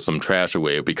to throw some trash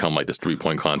away, it would become like this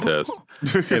 3-point contest.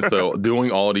 And so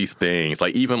doing all these things,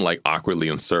 like even like awkwardly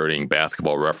inserting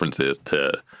basketball references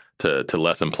to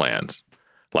lesson plans.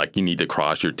 Like you need to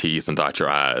cross your T's and dot your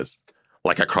I's.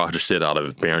 Like I crossed the shit out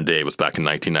of Baron Davis back in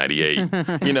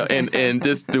 1998. and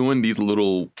just doing these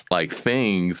little like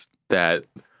things that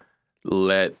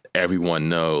let everyone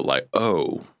know, like,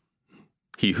 oh,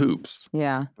 he hoops.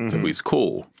 Yeah. So he's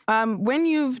cool. When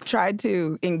you've tried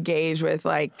to engage with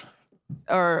like,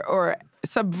 or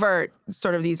subvert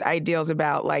sort of these ideals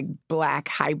about like Black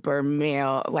hyper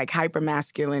male, like hyper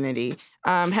masculinity,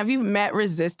 have you met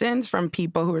resistance from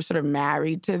people who are sort of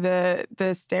married to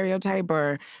the stereotype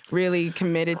or really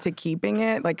committed to keeping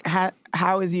it? Like,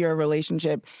 how is your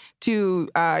relationship to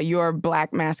your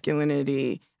Black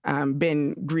masculinity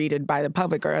been greeted by the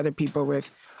public or other people with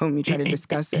whom you try to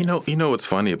discuss it? You know what's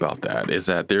funny about that is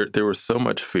that there was so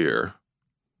much fear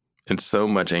and so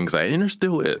much anxiety, and there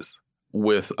still is,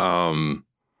 with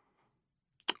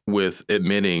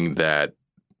admitting that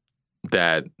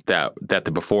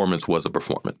the performance was a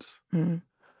performance. Mm-hmm.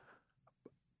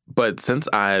 But since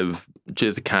I've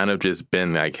just kind of just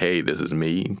been like, hey, this is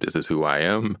me, this is who I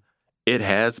am, it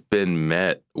has been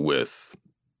met with,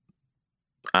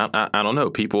 I don't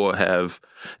know,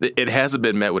 it hasn't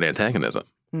been met with antagonism.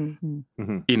 Mm-hmm.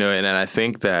 Mm-hmm. And I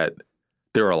think that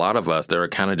there are a lot of us that are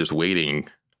kind of just waiting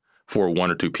for one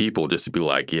or two people just to be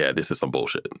like, yeah, this is some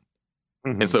bullshit.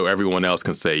 Mm-hmm. And so everyone else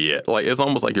can say, yeah. Like, it's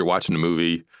almost like you're watching a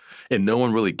movie and no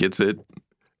one really gets it.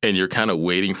 And you're kind of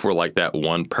waiting for like that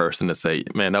one person to say,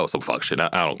 man, that was some fuck shit. I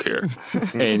don't care.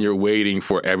 And you're waiting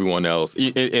for everyone else.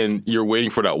 And you're waiting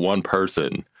for that one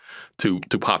person to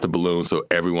pop the balloon so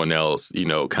everyone else,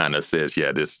 kind of says,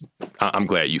 yeah, I'm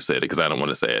glad you said it because I don't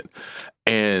want to say it.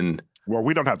 And well,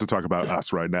 we don't have to talk about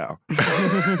us right now.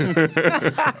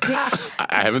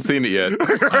 I haven't seen it yet.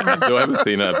 I still haven't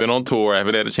seen it. I've been on tour. I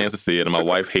haven't had a chance to see it. And my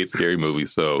wife hates scary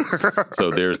movies. So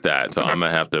there's that. So I'm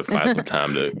going to have to find some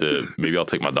time to maybe I'll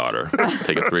take my daughter,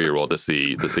 take a 3-year-old to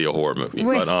see a horror movie.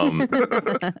 But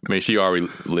I mean, she already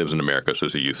lives in America, so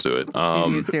she's used to it.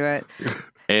 She's used to it.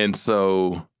 And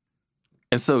so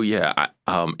yeah,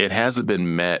 it hasn't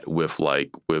been met with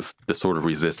the sort of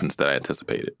resistance that I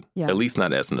anticipated, at least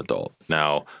not as an adult.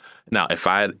 Now, if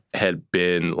I had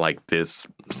been like this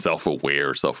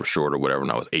self-aware, self-assured or whatever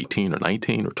when I was 18 or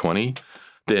 19 or 20,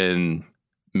 then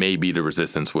maybe the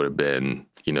resistance would have been,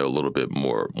 a little bit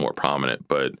more prominent.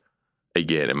 But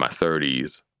again, in my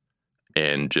 30s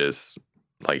and just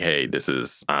like, hey,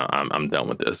 I'm done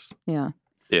with this. Yeah.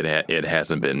 It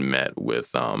hasn't been met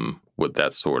with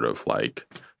that sort of like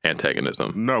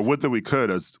antagonism. No, would that we could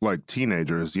as like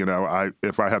teenagers.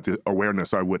 If I had the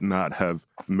awareness, I would not have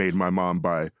made my mom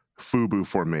buy FUBU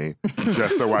for me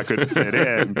just so I could fit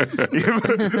in.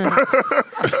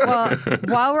 Well,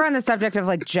 while we're on the subject of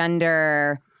like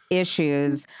gender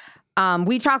issues,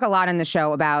 we talk a lot in the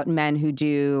show about men who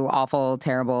do awful,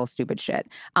 terrible, stupid shit.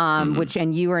 Which,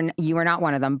 and you are not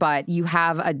one of them, but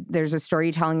there's a story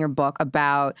you tell in your book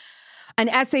about an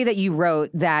essay that you wrote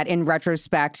that in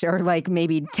retrospect, or like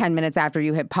maybe 10 minutes after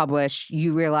you hit publish,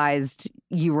 you realized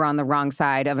you were on the wrong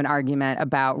side of an argument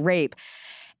about rape.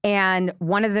 And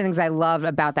one of the things I love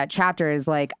about that chapter is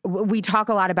like, we talk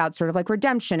a lot about sort of like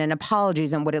redemption and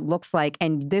apologies and what it looks like.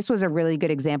 And this was a really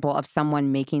good example of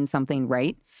someone making something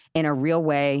right in a real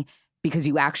way because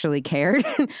you actually cared.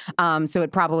 So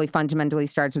it probably fundamentally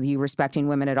starts with you respecting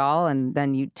women at all, and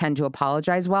then you tend to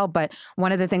apologize well. But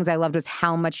one of the things I loved was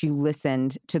how much you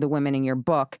listened to the women in your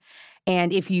book.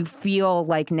 And if you feel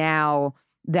like now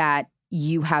that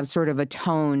you have sort of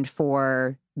atoned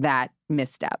for that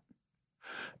misstep.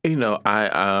 Kara,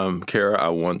 I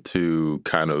want to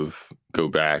kind of go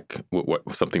back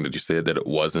with something that you said, that it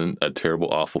wasn't a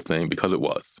terrible, awful thing, because it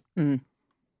was. Mm.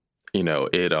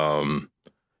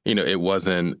 It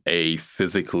wasn't a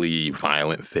physically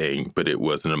violent thing, but it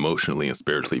was an emotionally and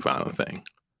spiritually violent thing.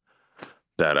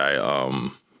 that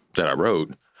I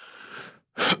wrote.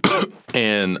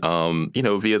 And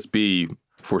VSB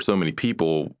for so many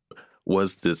people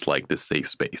was this safe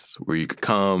space where you could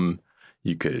come,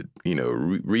 you could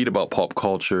read about pop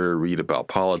culture, read about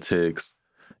politics,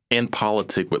 and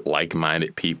politic with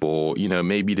like-minded people.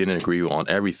 Maybe you didn't agree on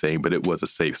everything, but it was a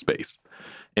safe space.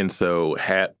 And so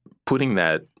publishing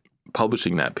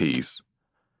that piece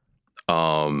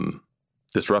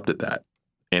disrupted that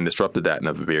in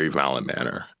a very violent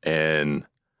manner. And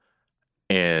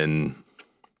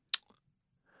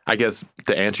I guess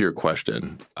to answer your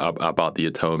question about the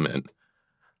atonement,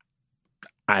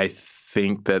 I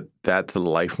think that that's a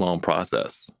lifelong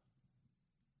process.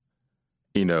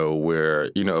 Where,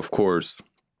 of course,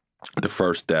 the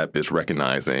first step is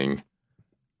recognizing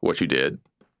what you did.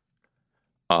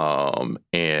 And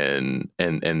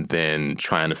then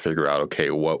trying to figure out,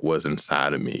 okay, what was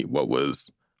inside of me?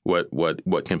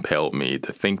 What compelled me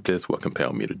to think this? What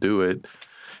compelled me to do it?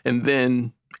 And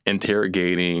then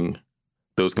interrogating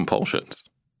those compulsions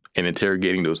and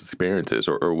interrogating those experiences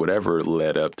or whatever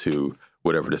led up to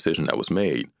whatever decision that was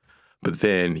made. But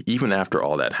then even after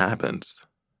all that happens,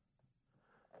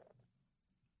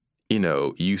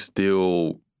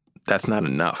 that's not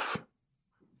enough.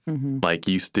 Mm-hmm.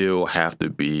 You still have to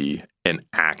be an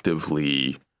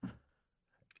actively,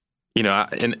 in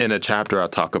a chapter I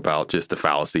talk about just the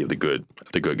fallacy of the good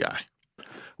guy,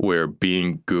 where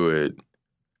being good,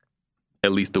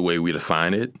 at least the way we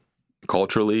define it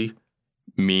culturally,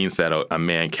 means that a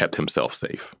man kept himself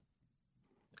safe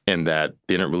and that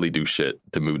didn't really do shit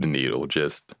to move the needle,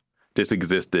 just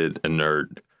existed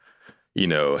inert,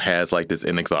 has this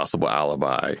inexhaustible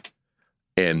alibi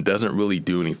and doesn't really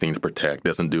do anything to protect,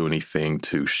 doesn't do anything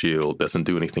to shield, doesn't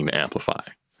do anything to amplify.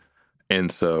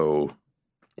 And so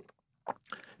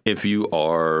if you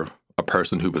are a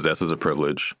person who possesses a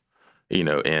privilege,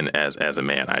 and as a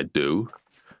man I do,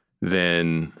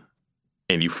 then,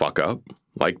 and you fuck up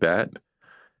like that,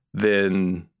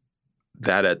 then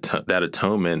that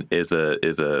atonement is a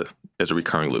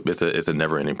recurring loop. It's a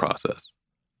never ending process,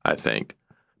 I think,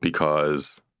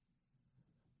 because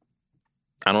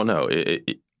I don't know.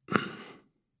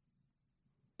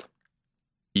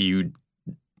 You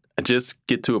just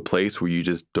get to a place where you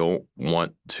just don't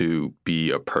want to be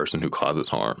a person who causes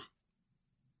harm.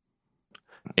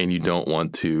 And you don't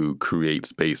want to create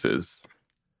spaces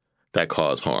that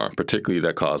cause harm, particularly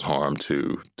that cause harm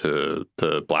to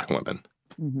Black women.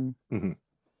 Mm-hmm.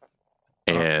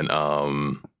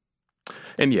 Mm-hmm.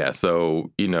 And yeah, so,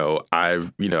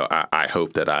 I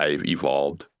hope that I've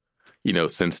evolved,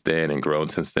 since then and grown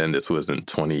since then. This was in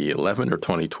 2011 or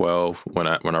 2012 when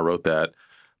I wrote that,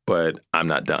 but I'm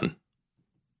not done.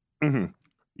 Mm-hmm.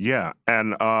 Yeah.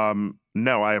 And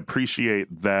no, I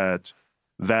appreciate that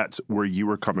that's where you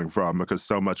were coming from, because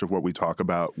so much of what we talk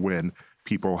about when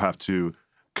people have to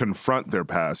confront their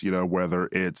past, whether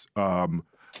it's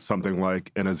something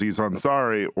like an Aziz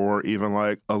Ansari or even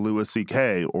like a Louis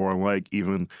C.K. or like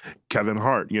even Kevin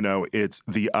Hart, it's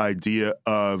the idea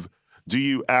of, do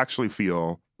you actually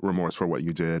feel remorse for what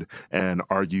you did? And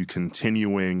are you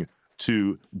continuing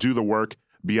to do the work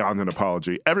beyond an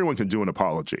apology? Everyone can do an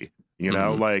apology,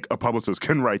 mm-hmm. Like a publicist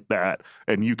can write that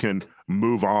and you can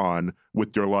move on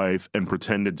with your life and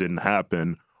pretend it didn't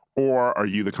happen. Or are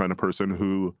you the kind of person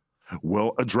who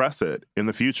will address it in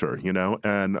the future,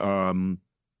 And,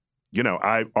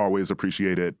 I always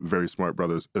appreciated Very Smart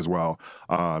Brothers as well.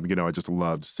 I just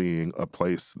loved seeing a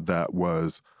place that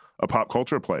was a pop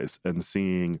culture place and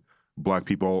seeing Black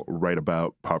people write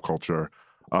about pop culture.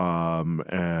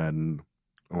 And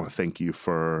I want to thank you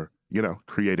for,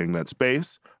 creating that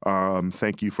space.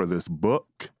 Thank you for this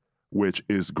book, which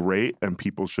is great and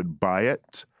people should buy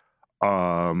it.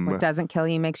 What doesn't kill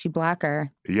you makes you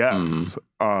blacker. Yes. Mm-hmm.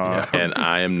 Yeah, and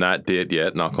I am not dead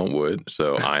yet, knock on wood,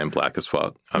 so I am Black as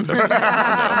fuck.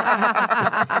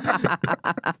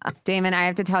 Damon, I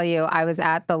have to tell you, I was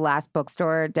at the Last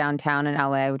Bookstore downtown in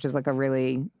LA, which is like a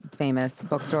really famous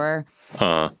bookstore.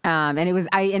 And it was,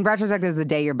 in retrospect, it was the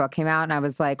day your book came out, and I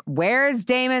was like, where's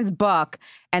Damon's book?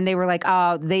 And they were like,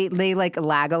 oh, they like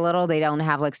lag a little. They don't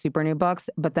have like super new books.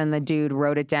 But then the dude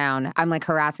wrote it down. I'm like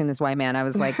harassing this white man. I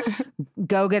was like,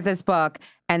 go get this book.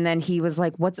 And then he was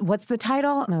like, what's the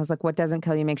title? And I was like, What Doesn't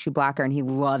Kill You Makes You Blacker. And he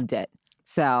loved it.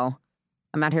 So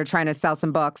I'm out here trying to sell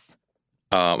some books.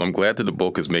 I'm glad that the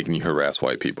book is making you harass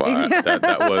white people.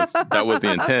 That was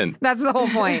the intent. That's the whole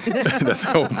point. That's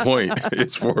the whole point.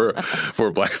 It's for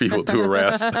Black people to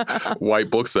harass white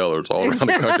booksellers all around the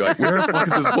country. Like, where the fuck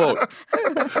is this book?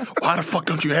 Why the fuck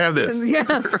don't you have this?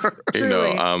 Yeah,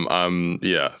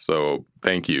 yeah. So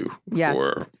thank you. Yes,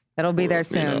 it'll be there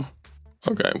soon.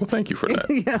 Okay, well, thank you for that.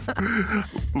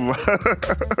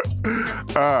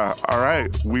 All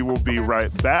right, we will be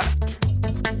right back.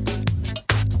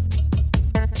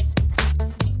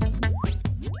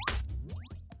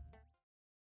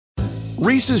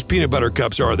 Reese's peanut butter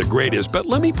cups are the greatest, but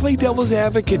let me play devil's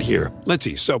advocate here. Let's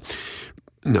see. So,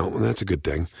 no, that's a good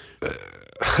thing.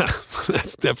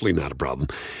 That's definitely not a problem.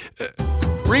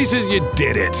 Reese's, you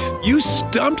did it. You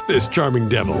stumped this charming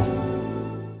devil.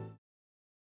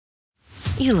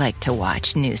 You like to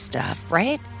watch new stuff,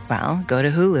 right? Well, go to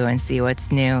Hulu and see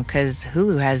what's new, because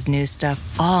Hulu has new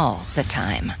stuff all the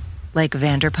time. Like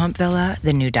Vanderpump Villa,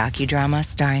 the new docudrama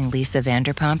starring Lisa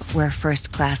Vanderpump, where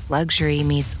first-class luxury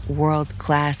meets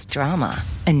world-class drama.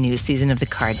 A new season of The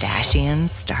Kardashians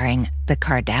starring The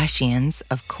Kardashians,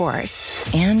 of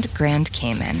course. And Grand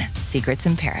Cayman, Secrets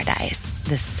in Paradise,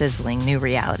 the sizzling new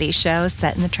reality show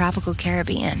set in the tropical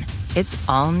Caribbean. It's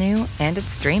all new and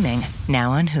it's streaming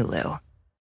now on Hulu.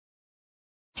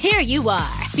 Here you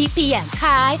are, BPMs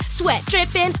high, sweat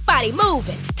dripping, body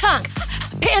moving, tongue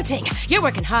panting. You're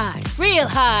working hard, real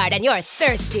hard, and you're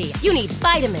thirsty. You need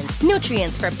vitamins,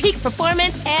 nutrients for peak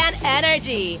performance and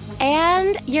energy.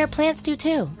 And your plants do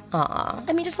too. Aw,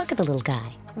 I mean, just look at the little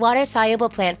guy. Water-soluble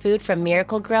plant food from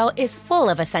Miracle-Gro is full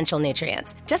of essential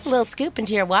nutrients. Just a little scoop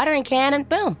into your watering can and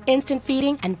boom, instant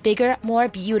feeding and bigger, more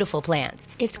beautiful plants.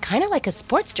 It's kind of like a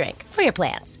sports drink for your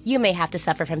plants. You may have to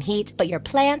suffer from heat, but your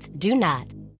plants do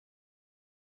not.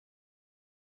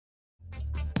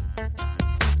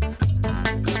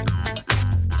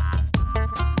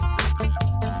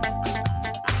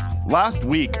 Last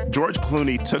week, George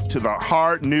Clooney took to the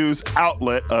hard news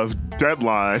outlet of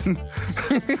Deadline.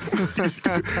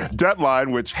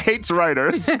 Deadline, which hates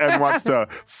writers and wants to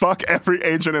fuck every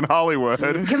agent in Hollywood.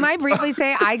 Can I briefly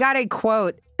say I got a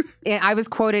quote? I was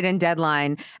quoted in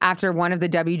Deadline after one of the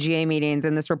WGA meetings,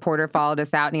 and this reporter followed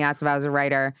us out and he asked if I was a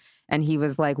writer. And he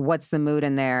was like, "What's the mood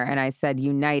in there?" And I said,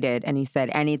 "United." And he said,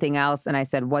 "Anything else?" And I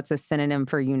said, "What's a synonym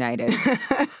for united?"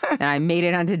 And I made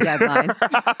it onto Deadline.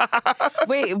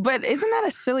 Wait, but isn't that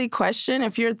a silly question?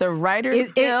 If you're the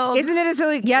Writers Guild, isn't it a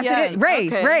silly? Yes, it is.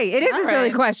 Ray, it is a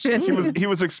silly question. He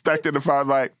was expecting to find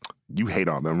like, you hate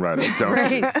on them, right?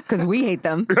 Right, because we hate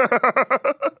them.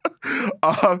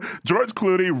 George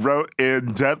Clooney wrote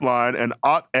in Deadline an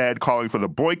op-ed calling for the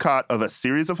boycott of a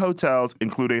series of hotels,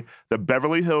 including the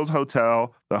Beverly Hills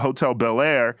Hotel, the Hotel Bel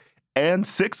Air, and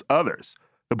 6 others.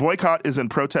 The boycott is in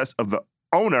protest of the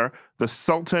owner, the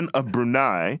Sultan of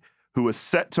Brunei, who is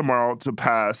set tomorrow to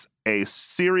pass a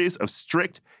series of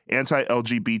strict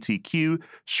anti-LGBTQ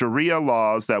Sharia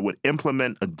laws that would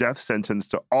implement a death sentence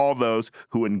to all those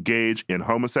who engage in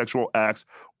homosexual acts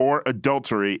or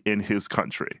adultery in his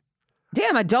country.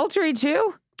 Damn, adultery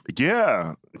too?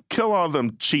 Yeah. Kill all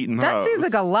them cheating hoes. That seems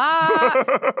like a lot.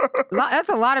 That's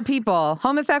a lot of people.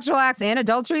 Homosexual acts and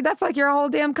adultery, that's like your whole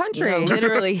damn country. No,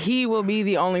 literally, he will be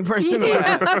the only person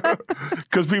left.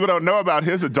 Because people don't know about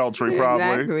his adultery, probably.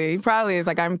 Exactly. He probably is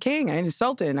like, I'm king, I'm a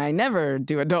sultan, I never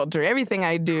do adultery. Everything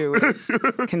I do is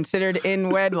considered in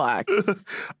wedlock.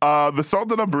 The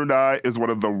Sultan of Brunei is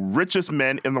one of the richest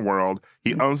men in the world.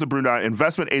 He owns the Brunei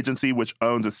Investment Agency, which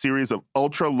owns a series of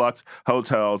ultra-luxe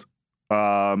hotels.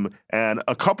 And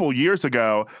a couple years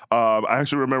ago, I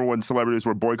actually remember when celebrities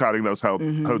were boycotting those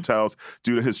hotels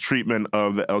due to his treatment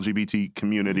of the LGBT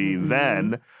community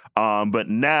then. But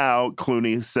now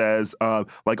Clooney says,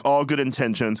 like all good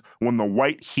intentions, when the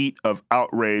white heat of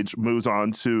outrage moves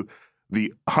on to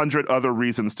the 100 other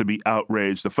reasons to be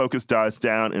outraged, the focus dies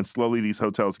down and slowly these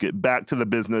hotels get back to the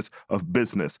business of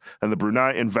business. And the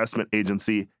Brunei Investment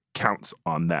Agency counts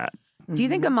on that. Do you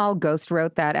think Amal Ghost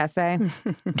wrote that essay?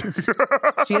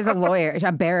 She is a lawyer,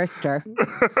 a barrister.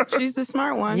 She's the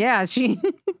smart one. Yeah,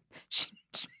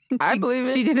 I believe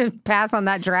it. She did a pass on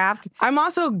that draft. I'm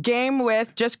also game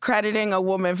with just crediting a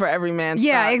woman for every man's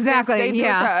Yeah, thought. exactly. Since they did to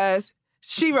us.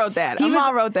 She wrote that.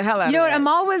 Amal wrote the hell out of it. You know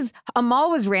what?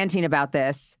 Amal was ranting about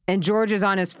this, and George is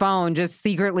on his phone just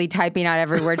secretly typing out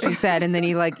every word she said, and then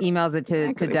he like emails it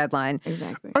to Deadline.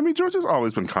 Exactly. I mean, George has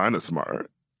always been kind of smart.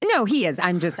 No, he is.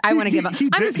 I'm just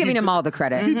giving him all the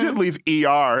credit. He did leave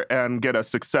ER and get a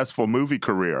successful movie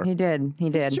career. He did.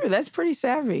 It's true. That's pretty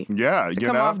savvy. Yeah, to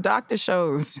come off doctor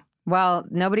shows. Well,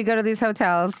 nobody go to these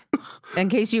hotels. In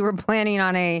case you were planning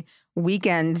on a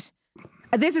weekend.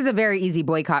 This is a very easy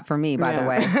boycott for me, by the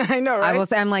way. I know, right? I will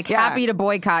say, I'm like happy to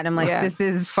boycott. I'm like, this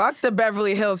is... Fuck the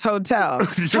Beverly Hills Hotel.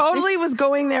 Totally was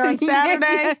going there on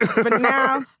Saturday, but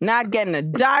now not getting a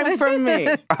dime from me.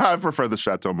 I prefer the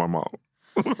Chateau Marmont.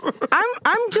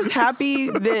 I'm just happy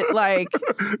that like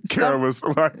Kara was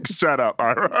like, shut up,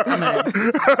 Ira.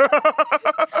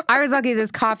 Ira's lucky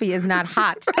this coffee is not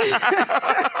hot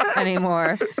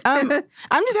anymore. I'm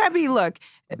just happy. Look,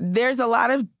 there's a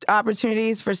lot of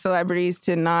opportunities for celebrities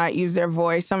to not use their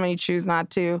voice. So many choose not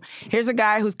to. Here's a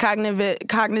guy who's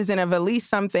cognizant of at least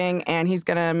something, and he's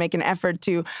going to make an effort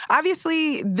to.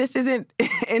 Obviously, this isn't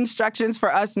instructions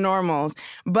for us normals,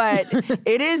 but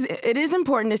it is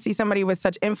important to see somebody with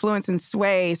such influence and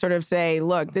sway sort of say,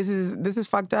 look, this is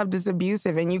fucked up, this is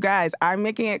abusive, and you guys, I'm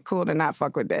making it cool to not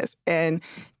fuck with this. And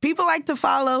people like to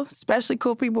follow, especially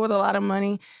cool people with a lot of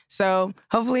money. So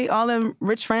hopefully all them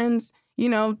rich friends,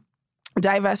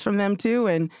 divest from them too,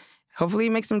 and hopefully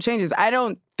make some changes. I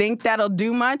don't think that'll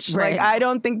do much. Right. Like, I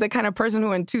don't think the kind of person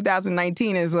who in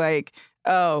 2019 is like,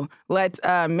 oh, let's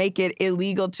make it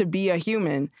illegal to be a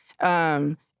human,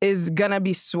 is gonna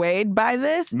be swayed by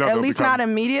this. No, at least not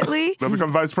immediately. They'll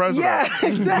become vice president. Yeah,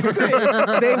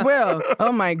 exactly. They will.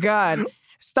 Oh my God.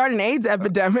 Start an AIDS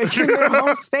epidemic in their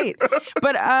home state.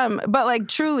 But like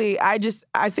truly, I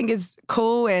think it's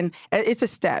cool and it's a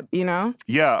step,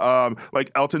 Yeah,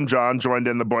 like Elton John joined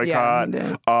in the boycott. Yeah, he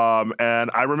did.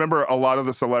 And I remember a lot of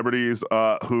the celebrities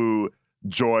who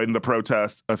joined the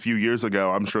protest a few years ago.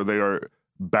 I'm sure they are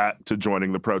back to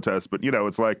joining the protest. But,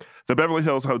 it's like the Beverly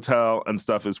Hills Hotel and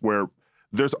stuff is where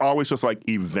there's always just like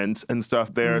events and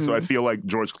stuff there. Mm-hmm. So I feel like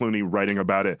George Clooney writing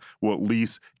about it will at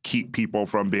least keep people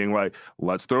from being like,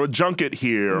 let's throw a junket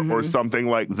here or something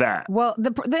like that. Well,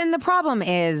 then the problem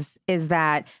is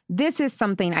that this is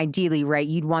something ideally, right,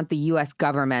 you'd want the U.S.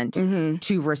 government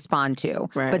to respond to.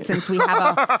 Right. But since we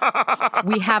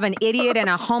have an idiot and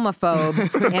a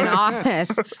homophobe in office,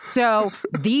 so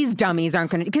these dummies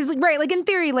aren't going to, because, right, like in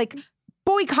theory, like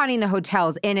boycotting the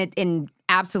hotels in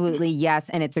absolutely, yes,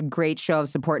 and it's a great show of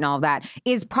support and all of that,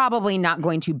 is probably not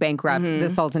going to bankrupt the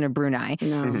Sultan of Brunei.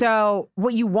 No. So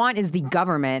what you want is the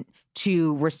government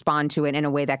to respond to it in a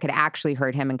way that could actually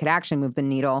hurt him and could actually move the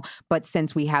needle. But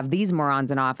since we have these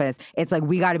morons in office, it's like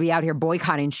we got to be out here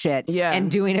boycotting shit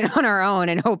and doing it on our own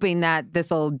and hoping that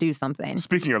this will do something.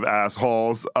 Speaking of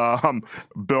assholes,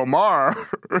 Bill Maher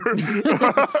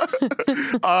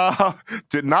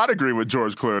did not agree with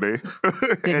George Clooney.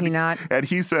 Did he not? And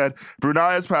he said,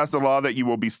 Brunei has passed a law that you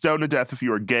will be stoned to death if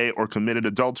you are gay or committed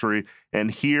adultery. And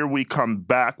here we come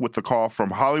back with the call from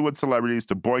Hollywood celebrities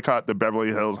to boycott the Beverly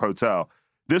Hills Hotel.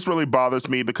 This really bothers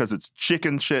me because it's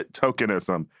chicken shit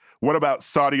tokenism. What about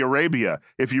Saudi Arabia?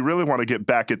 If you really want to get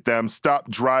back at them, stop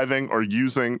driving or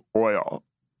using oil.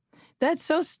 That's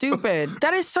so stupid.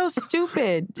 That is so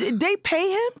stupid. They pay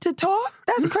him to talk?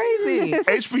 That's crazy.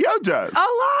 HBO does. A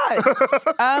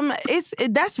lot.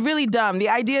 That's really dumb. The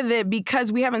idea that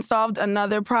because we haven't solved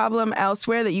another problem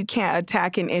elsewhere that you can't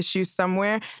attack an issue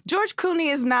somewhere. George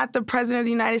Clooney is not the president of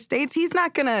the United States. He's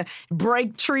not going to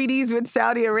break treaties with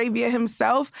Saudi Arabia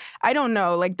himself. I don't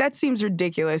know. Like, that seems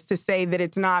ridiculous to say that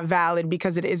it's not valid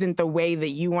because it isn't the way that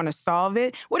you want to solve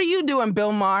it. What are you doing,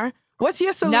 Bill Maher? What's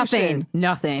your solution?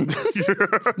 Nothing.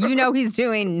 You know he's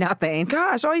doing nothing.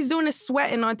 Gosh, all he's doing is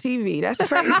sweating on TV. That's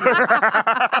crazy.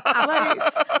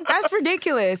 That's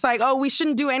ridiculous. Like, oh, we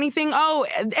shouldn't do anything. Oh,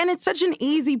 and it's such an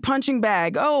easy punching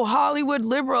bag. Oh, Hollywood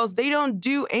liberals, they don't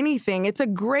do anything. It's a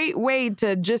great way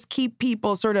to just keep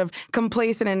people sort of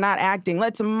complacent and not acting.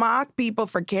 Let's mock people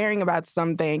for caring about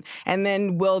something, and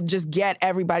then we'll just get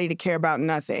everybody to care about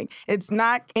nothing. It's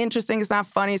not interesting. It's not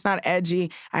funny. It's not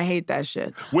edgy. I hate that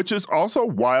shit. Which is also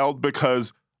wild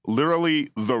because literally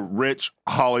the rich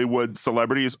Hollywood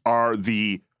celebrities are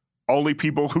the only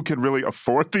people who can really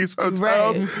afford these hotels.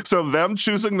 Right. So them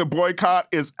choosing the boycott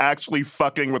is actually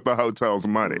fucking with the hotel's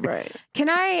money. Right.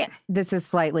 This is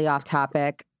slightly off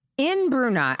topic. In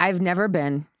Brunei, I've never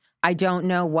been. I don't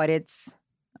know what it's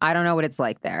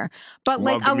like there. But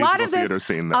like a lot of this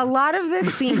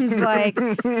seems like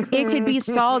it could be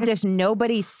solved if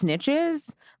nobody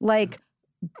snitches. Like,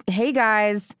 hey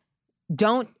guys,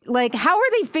 how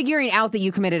are they figuring out that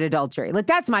you committed adultery? Like,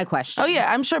 that's my question. Oh,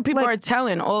 yeah. I'm sure people are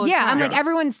telling all the time. Yeah, I'm like,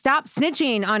 everyone stop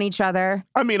snitching on each other.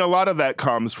 I mean, a lot of that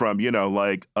comes from,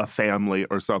 like a family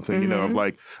or something, of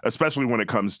like, especially when it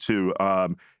comes to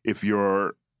if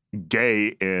you're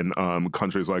gay in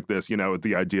countries like this,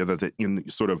 the idea that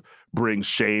it sort of brings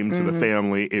shame to the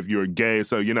family if you're gay.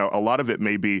 So, a lot of it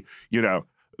may be,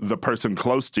 the person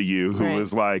close to you who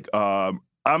is like,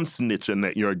 I'm snitching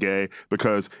that you're gay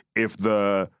because if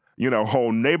the,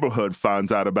 whole neighborhood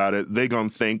finds out about it, they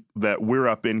gonna think that we're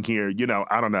up in here,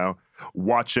 I don't know,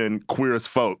 watching Queer as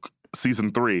Folk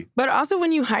season 3. But also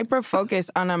when you hyper-focus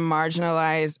on a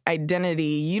marginalized identity,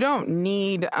 you don't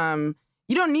need,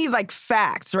 you don't need like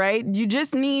facts, right? You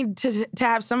just need to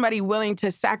have somebody willing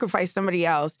to sacrifice somebody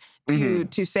else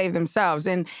to save themselves.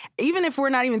 And even if we're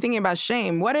not even thinking about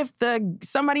shame, what if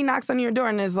somebody knocks on your door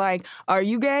and is like, are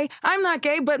you gay? I'm not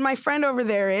gay, but my friend over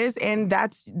there is. And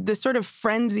that's the sort of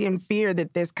frenzy and fear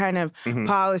that this kind of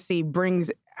policy brings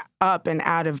up and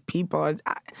out of people.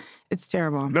 It's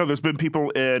terrible. No, there's been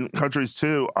people in countries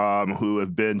too who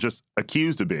have been just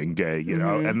accused of being gay, you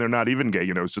know, and they're not even gay.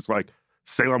 You know, it's just like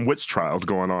Salem witch trials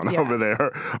going on over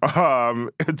there.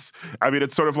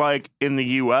 It's sort of like in the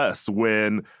U.S.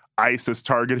 when ICE is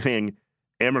targeting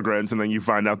immigrants, and then you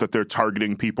find out that they're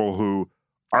targeting people who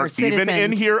aren't even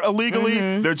in here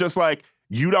illegally. They're just like,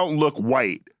 you don't look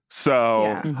white.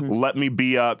 So let me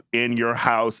be up in your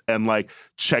house and like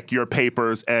check your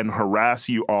papers and harass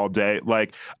you all day.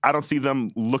 Like, I don't see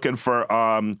them looking for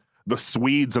the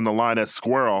Swedes in the line at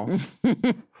Squirrel.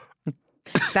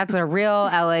 That's a real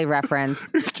LA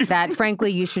reference that,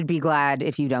 frankly, you should be glad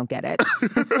if you don't get it.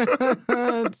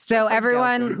 So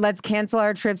everyone, let's cancel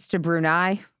our trips to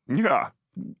Brunei. Yeah.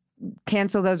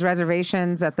 Cancel those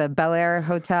reservations at the Bel Air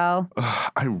Hotel.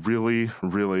 I really,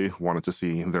 really wanted to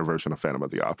see their version of Phantom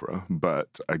of the Opera,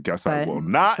 but I guess I will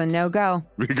not. It's a no-go.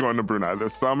 We're going to Brunei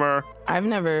this summer. I've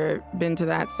never been to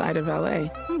that side of LA.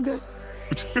 I'm good.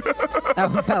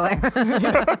 Oh, Bel Air.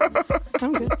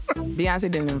 I'm good.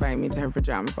 Beyonce didn't invite me to her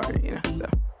pajama party, you know, so.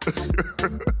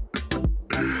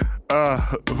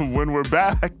 When we're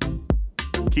back,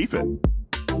 keep it.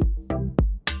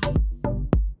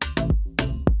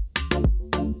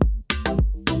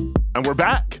 And we're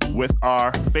back with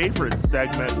our favorite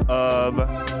segment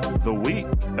of the week.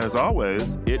 As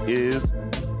always, it is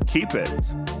Keep It.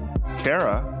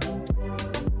 Kara,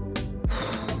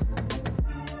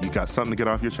 you got something to get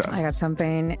off your chest. I got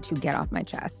something to get off my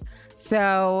chest.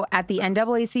 So at the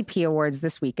NAACP Awards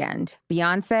this weekend,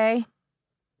 Beyonce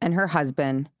and her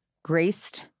husband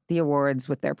graced the awards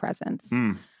with their presence.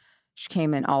 She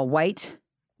came in all white,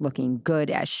 looking good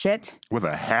as shit. With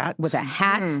a hat? With a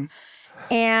hat.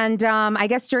 And I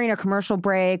guess during a commercial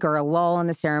break or a lull in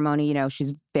the ceremony, you know,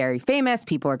 she's very famous.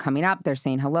 People are coming up. They're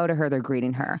saying hello to her. They're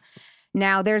greeting her.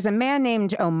 Now, there's a man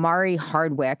named Omari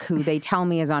Hardwick who they tell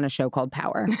me is on a show called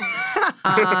Power.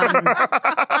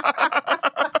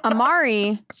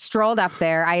 Amari strolled up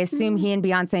there. I assume he and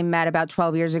Beyonce met about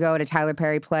 12 years ago at a Tyler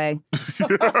Perry play.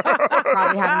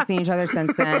 Probably haven't seen each other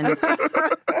since then.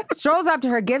 Strolls up to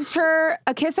her, gives her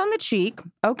a kiss on the cheek.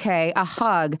 Okay, a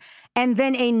hug. And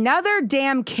then another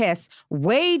damn kiss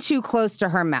way too close to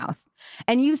her mouth.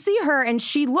 And you see her, and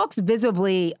she looks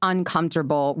visibly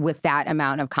uncomfortable with that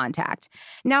amount of contact.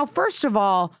 Now, first of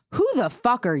all, who the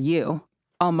fuck are you,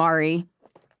 Amari?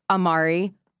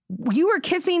 You were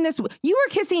kissing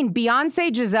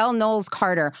Beyonce Giselle Knowles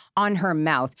Carter on her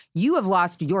mouth. You have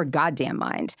lost your goddamn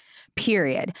mind.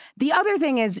 Period. The other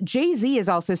thing is Jay-Z is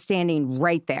also standing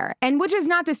right there. And which is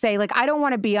not to say, like, I don't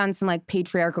want to be on some like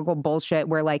patriarchal bullshit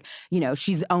where like, you know,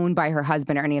 she's owned by her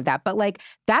husband or any of that. But like,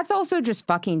 that's also just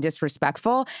fucking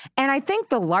disrespectful. And I think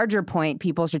the larger point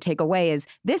people should take away is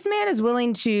this man is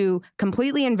willing to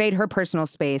completely invade her personal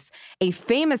space, a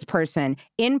famous person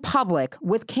in public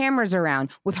with cameras around,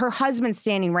 with her husband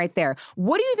standing right there.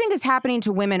 What do you think is happening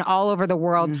to women all over the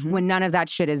world when none of that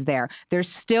shit is there? They're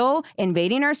still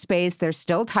invading our space. They're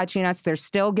still touching us. They're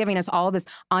still giving us all this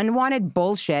unwanted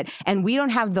bullshit. And we don't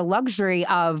have the luxury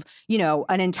of, you know,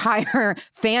 an entire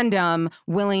fandom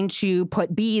willing to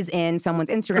put bees in someone's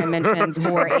Instagram mentions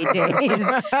for 8 days,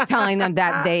 telling them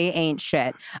that they ain't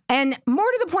shit. And more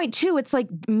to the point, too, it's like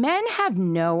men have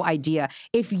no idea.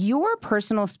 If your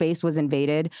personal space was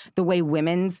invaded the way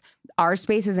our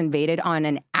space is invaded on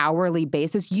an hourly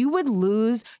basis, you would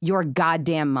lose your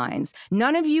goddamn minds.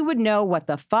 None of you would know what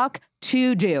the fuck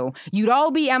to do. You'd all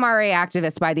be MRA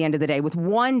activists by the end of the day with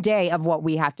one day of what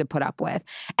we have to put up with.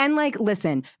 And like,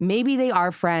 listen, maybe they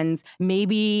are friends.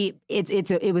 Maybe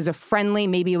it was a friendly,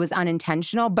 maybe it was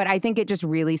unintentional, but I think it just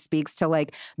really speaks to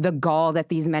like the gall that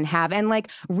these men have. And like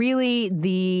really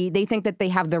they think that they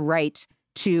have the right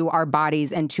to our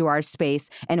bodies and to our space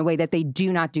in a way that they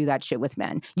do not do that shit with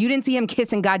men. You didn't see him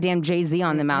kissing goddamn Jay-Z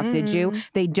on the mouth, did you?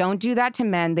 They don't do that to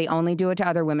men. They only do it to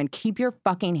other women. Keep your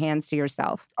fucking hands to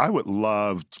yourself. I would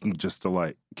love just to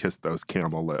like kiss those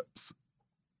camel lips.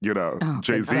 You know,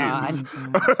 Jay-Z.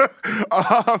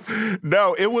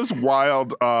 No, it was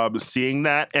wild seeing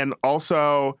that. And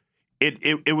also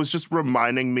it was just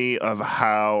reminding me of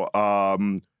how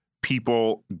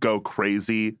people go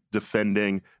crazy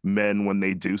defending men when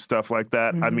they do stuff like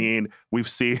that. I mean, we've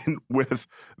seen with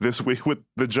this week with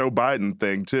the Joe Biden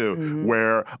thing too,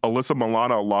 where Alyssa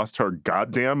Milano lost her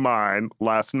goddamn mind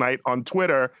last night on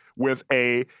Twitter with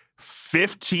a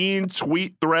 15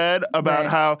 tweet thread about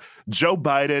how Joe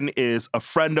Biden is a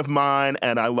friend of mine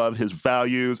and I love his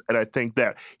values and I think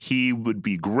that he would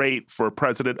be great for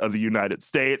president of the United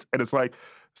States. And it's like,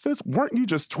 sis, weren't you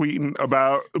just tweeting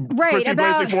about Christy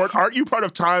Blasey Ford? Aren't you part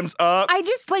of Time's Up? I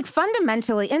just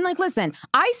fundamentally, and listen,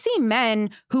 I see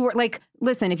men who are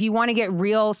listen, if you want to get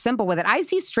real simple with it, I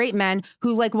see straight men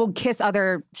who will kiss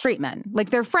other straight men.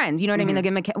 They're friends, you know what I mean? They'll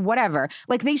give them whatever.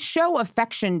 They show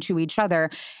affection to each other.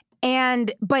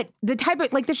 But the type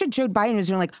of, the shit Joe Biden is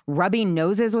doing, rubbing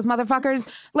noses with motherfuckers,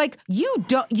 you're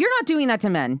not doing that to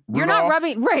men. You're not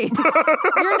rubbing,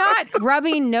 you're not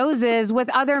rubbing noses with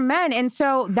other men. And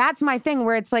so that's my thing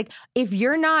where it's if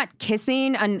you're not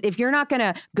kissing, and if you're not going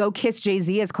to go kiss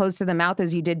Jay-Z as close to the mouth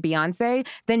as you did Beyonce,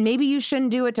 then maybe you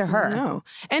shouldn't do it to her. No.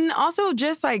 And also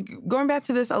just going back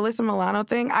to this Alyssa Milano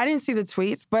thing, I didn't see the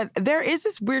tweets, but there is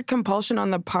this weird compulsion on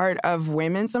the part of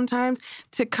women sometimes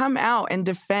to come out and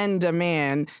defend a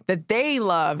man that they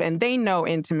love and they know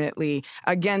intimately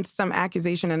against some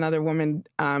accusation another woman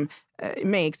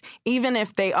makes, even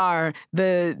if they are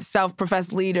the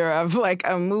self-professed leader of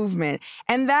a movement.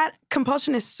 And that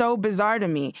compulsion is so bizarre to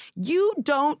me. You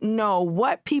don't know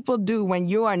what people do when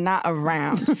you are not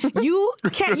around. You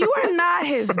are not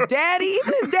his daddy.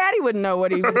 Even his daddy wouldn't know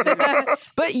what he would do.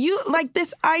 But you,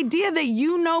 this idea that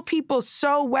you know people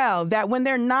so well that when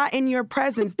they're not in your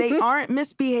presence, they aren't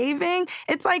misbehaving.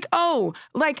 It's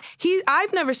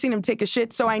I've never seen him take a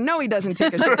shit, so I know he doesn't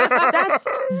take a shit. That's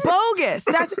bogus.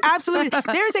 That's absolutely.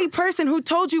 There's a person who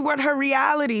told you what her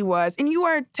reality was, and you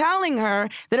are telling her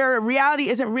that her reality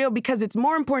isn't real because it's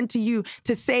more important to you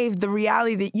to save the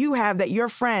reality that you have, that your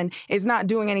friend is not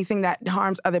doing anything that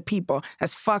harms other people.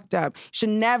 That's fucked up. You should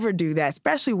never do that,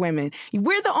 especially women.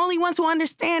 We're the only ones who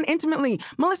understand intimately.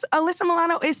 Alyssa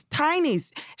Milano is tiny.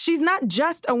 She's not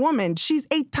just a woman. She's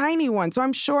a tiny one. So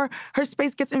I'm sure her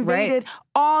space gets invaded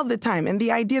all the time. And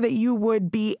the idea that you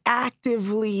would be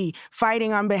actively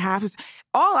fighting on behalf of...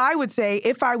 All I would say,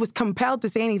 if I was compelled to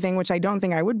say anything, which I don't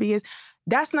think I would be, is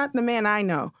that's not the man I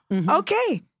know. Mm-hmm.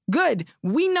 Okay, good.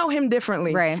 We know him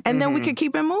differently. Right. And then we could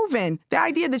keep it moving. The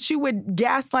idea that you would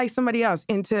gaslight somebody else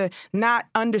into not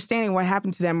understanding what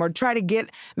happened to them or try to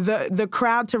get the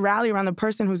crowd to rally around the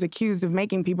person who's accused of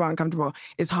making people uncomfortable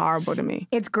is horrible to me.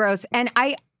 It's gross. And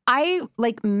I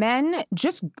men,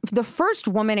 just the first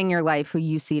woman in your life who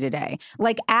you see today,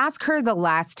 ask her the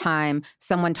last time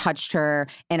someone touched her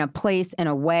in a place, in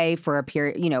a way, for a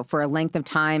period, for a length of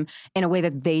time, in a way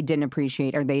that they didn't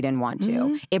appreciate or they didn't want to.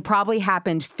 Mm-hmm. It probably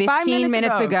happened 15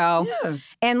 minutes ago. Yeah.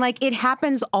 And it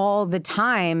happens all the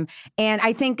time. And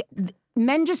I think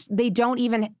men they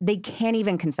can't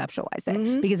even conceptualize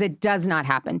it because it does not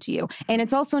happen to you. And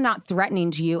it's also not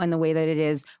threatening to you in the way that it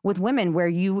is with women, where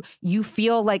you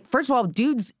feel first of all,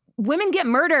 women get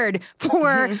murdered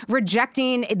for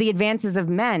rejecting the advances of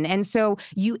men. And so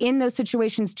you, in those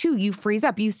situations too, you freeze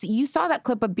up. You saw that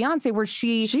clip of Beyonce where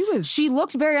she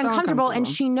looked very uncomfortable, and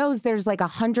she knows there's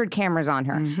 100 cameras on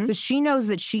her. Mm-hmm. So she knows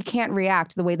that she can't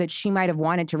react the way that she might have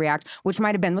wanted to react, which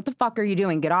might have been, what the fuck are you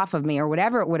doing? Get off of me, or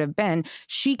whatever it would have been.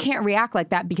 She can't react like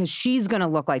that because she's going to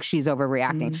look like she's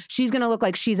overreacting. Mm-hmm. She's going to look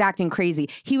like she's acting crazy.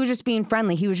 He was just being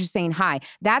friendly. He was just saying hi.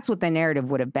 That's what the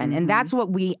narrative would have been. Mm-hmm. And that's what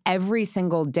we, every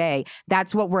single day,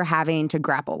 that's what we're having to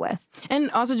grapple with. And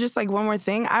also, just one more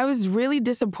thing, I was really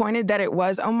disappointed that it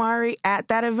was Omari at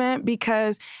that event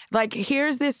because,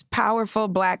 here's this powerful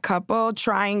Black couple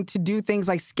trying to do things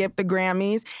like skip the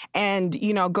Grammys and,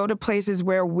 go to places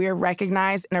where we're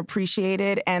recognized and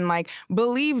appreciated and,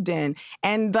 believed in.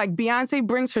 And, Beyonce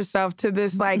brings herself to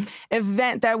this,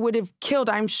 event that would have killed,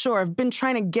 I'm sure. I've been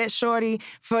trying to get Shorty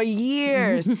for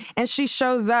years. And she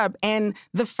shows up, and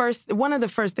one of the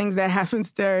first things that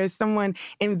happens to her is someone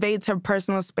invades her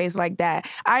personal space like that.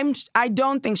 I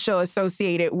don't think she'll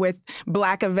associate it with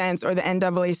Black events or the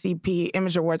NAACP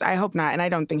Image Awards. I hope not, and I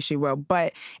don't think she will.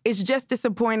 But it's just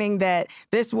disappointing that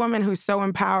this woman who's so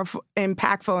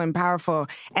impactful and powerful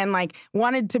and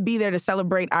wanted to be there to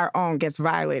celebrate our own gets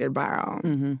violated by our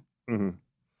own. Mm-hmm.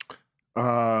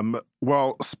 Mm-hmm.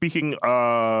 Well, speaking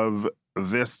of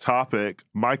this topic,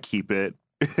 my Keep It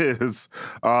is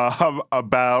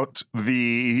about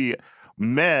the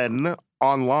men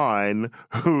online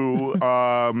who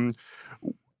are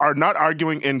not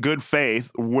arguing in good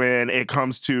faith when it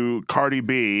comes to Cardi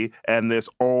B and this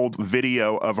old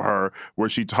video of her where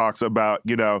she talks about,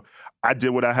 I did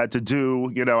what I had to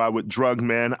do, I would drug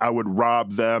men, I would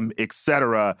rob them,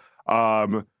 etc.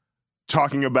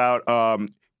 Talking about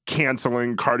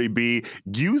canceling Cardi B,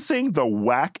 using the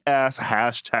whack-ass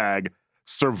hashtag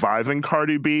surviving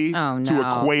Cardi B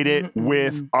to equate it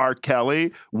with R.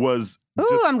 Kelly was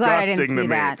Ooh, I'm glad I didn't see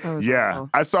that. Yeah,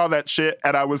 I saw that shit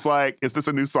and I was like, is this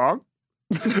a new song?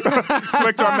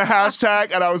 Clicked on the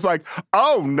hashtag and I was like,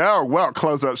 oh no, well,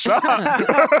 close up shop.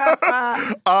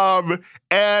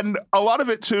 And a lot of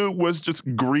it too was just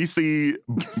greasy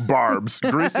barbs,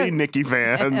 greasy Nicki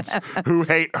fans who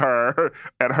hate her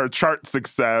and her chart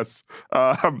success.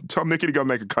 Tell Nicki to go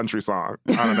make a country song.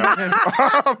 I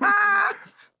don't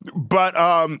know. But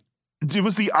it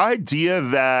was the idea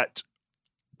that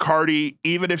Cardi,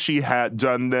 even if she had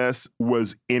done this,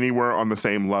 was anywhere on the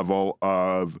same level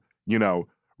of,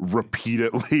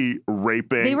 repeatedly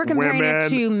raping women. They were comparing it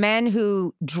to men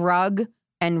who drug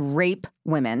and rape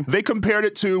women. They compared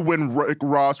it to when Rick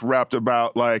Ross rapped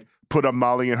about, put a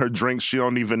Molly in her drink, she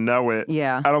don't even know it.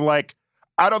 Yeah. And I'm like,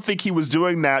 I don't think he was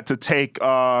doing that to take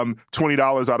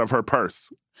 $20 out of her purse.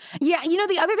 Yeah,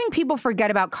 the other thing people forget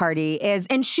about Cardi is,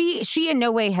 and she in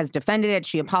no way has defended it,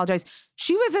 she apologized,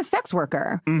 she was a sex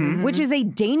worker, which is a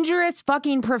dangerous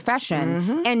fucking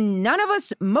profession, and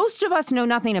most of us know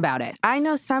nothing about it. I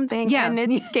know something, and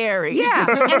it's scary.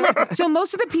 Yeah, and so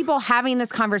most of the people having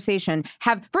this conversation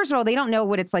first of all, they don't know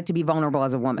what it's like to be vulnerable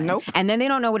as a woman. Nope. And then they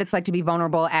don't know what it's like to be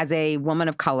vulnerable as a woman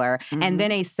of color, and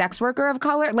then a sex worker of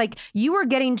color. You are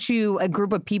getting to a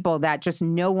group of people that just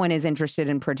no one is interested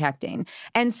in protecting.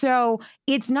 And so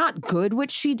it's not good what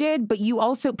she did, but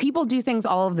people do things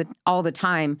all the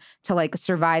time to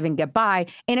survive and get by.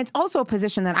 And it's also a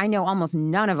position that I know almost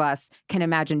none of us can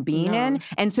imagine being in.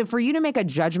 And so for you to make a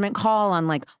judgment call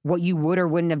on what you would or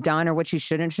wouldn't have done or what you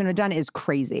shouldn't have done is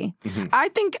crazy. I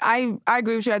think I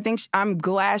agree with you. I think I'm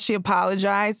glad she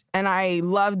apologized. And I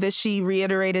love that she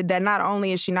reiterated that not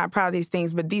only is she not proud of these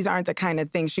things, but these aren't the kind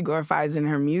of things she glorifies in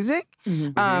her music.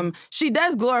 She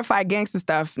does glorify gangsta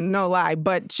stuff, no lie,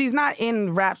 but she's not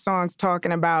in rap songs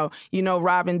talking about,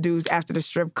 robbing dudes after the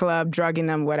strip club, drugging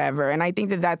them, whatever. And I think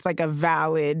that that's a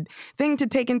valid thing to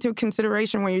take into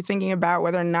consideration when you're thinking about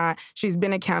whether or not she's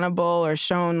been accountable or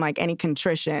shown any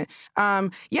contrition.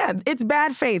 It's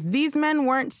bad faith. These men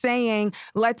weren't saying,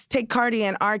 let's take Cardi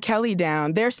and R. Kelly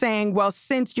down. They're saying, well,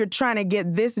 since you're trying to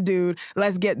get this dude,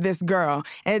 let's get this girl.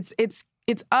 It's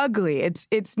ugly.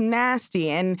 It's nasty.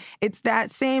 And it's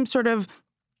that same sort of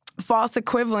false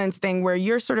equivalence thing where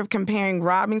you're sort of comparing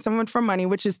robbing someone for money,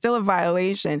 which is still a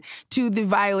violation, to the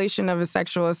violation of a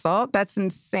sexual assault. That's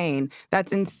insane.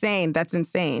 That's insane. That's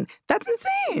insane. That's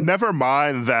insane. Never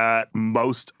mind that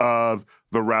most of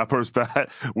the rappers that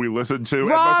we listen to,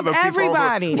 rob and most of the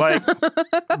everybody.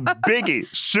 Biggie,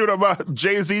 shoot 'em up.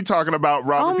 Jay-Z talking about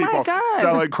robbing people,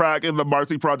 selling crack in the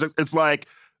Marcy Project. It's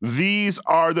these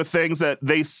are the things that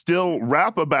they still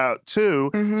rap about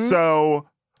too. So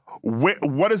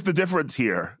what is the difference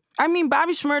here? I mean,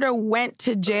 Bobby Shmurda went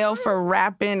to jail for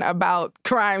rapping about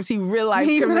crimes he realized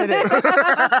committed.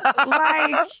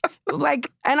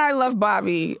 And I love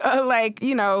Bobby.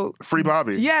 Free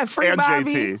Bobby. Yeah, free and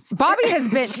Bobby. JT. Bobby has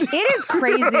been, it is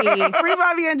crazy. Free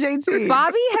Bobby and JT.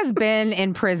 Bobby has been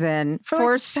in prison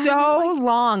for so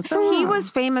long. He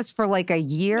was famous for a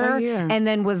year and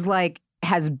then was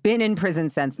has been in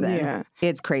prison since then. Yeah.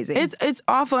 It's crazy. It's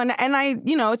awful. And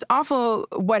it's awful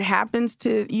what happens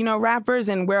to, rappers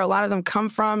and where a lot of them come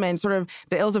from and sort of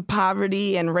the ills of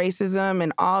poverty and racism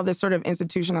and all this sort of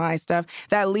institutionalized stuff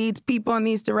that leads people in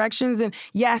these directions. And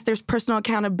yes, there's personal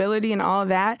accountability and all of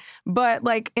that. But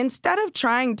instead of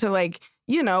trying to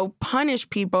punish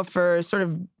people for sort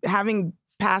of having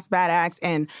past bad acts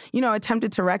and,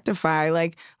 attempted to rectify.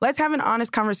 Let's have an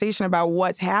honest conversation about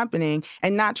what's happening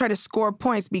and not try to score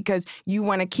points because you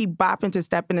want to keep bopping to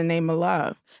Step in the Name of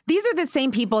Love. These are the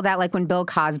same people that, when Bill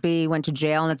Cosby went to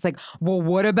jail and it's well,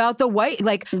 what about the white,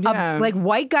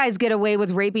 white guys get away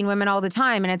with raping women all the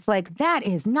time. And it's that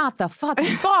is not the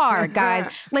fucking bar,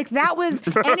 guys. That was,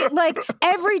 and it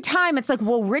every time it's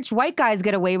well, rich white guys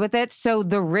get away with it, so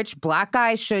the rich black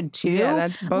guy should too. Yeah,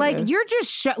 that's bogus. You're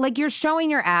just, you're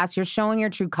showing your ass, you're showing your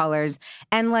true colors.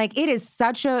 And it's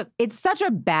such a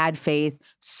bad faith,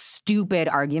 stupid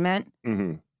argument.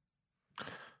 Mm-hmm.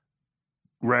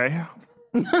 Ray?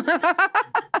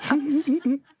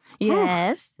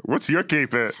 Yes. What's your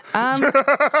keep it?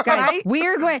 Guys, we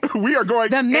are going.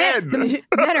 The men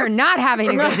are not having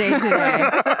a good day today.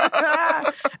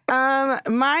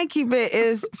 My keep it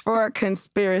is for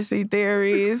conspiracy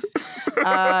theories.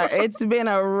 It's been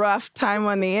a rough time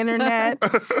on the internet.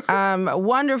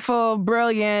 Wonderful,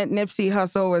 brilliant Nipsey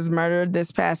Hussle was murdered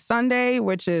this past Sunday,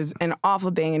 which is an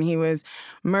awful thing, and he was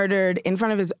murdered in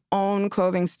front of his own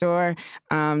clothing store.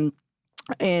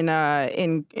 In LA,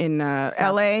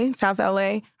 South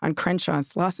LA, on Crenshaw and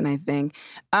Slauson, I think.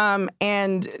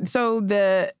 And so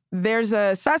the there's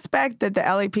a suspect that the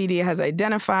LAPD has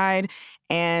identified.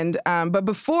 And but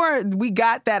before we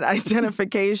got that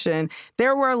identification,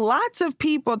 there were lots of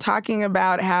people talking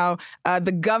about how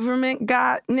the government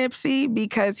got Nipsey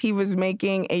because he was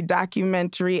making a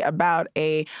documentary about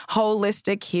a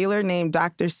holistic healer named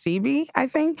Dr. Sebi, I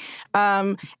think.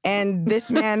 And this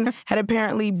man had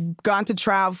apparently gone to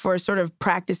trial for sort of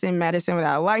practicing medicine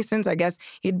without a license. I guess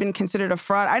he'd been considered a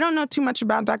fraud. I don't know too much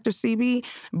about Dr. Sebi,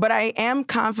 but I am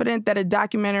confident that a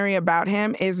documentary about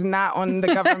him is not on the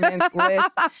government's list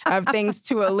of things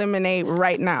to eliminate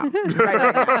right now.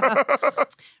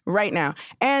 Right now.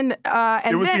 And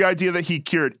it was the idea that he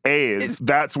cured AIDS.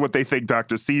 That's what they think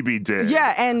Dr. Sebi did.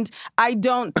 Yeah, and I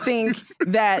don't think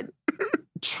that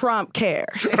Trump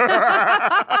cares, is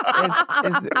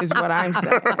what I'm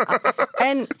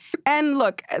saying. And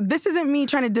look, this isn't me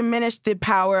trying to diminish the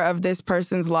power of this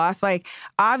person's loss. Like,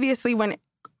 obviously, when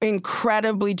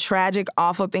incredibly tragic,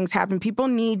 awful things happen, people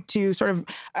need to sort of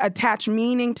attach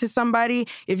meaning to somebody.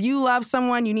 If you love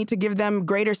someone, you need to give them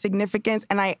greater significance.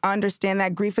 And I understand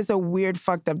that grief is a weird,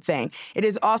 fucked up thing. It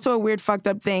is also a weird, fucked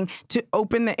up thing to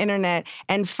open the internet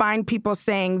and find people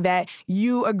saying that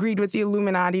you agreed with the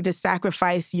Illuminati to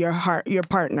sacrifice your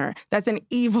partner. That's an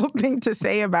evil thing to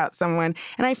say about someone.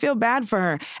 And I feel bad for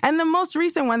her. And the most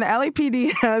recent one, the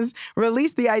LAPD has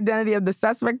released the identity of the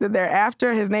suspect that they're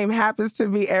after. His name happens to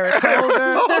be Eric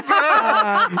Holder.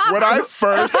 When I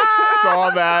first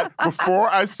saw that, before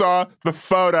I saw the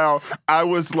photo, I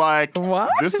was like, "What?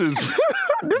 This is."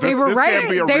 They were right.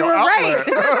 They were right.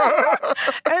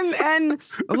 And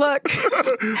look.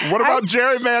 What about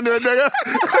gerrymandering, nigga?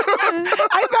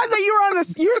 I thought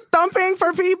that you're stumping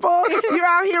for people. You're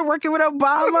out here working with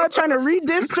Obama, trying to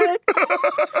redistrict.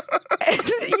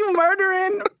 You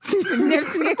murdering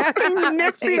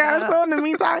Nipsey Hussle in the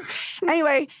meantime.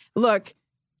 Anyway, look,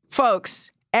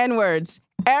 folks, N-words.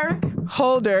 Eric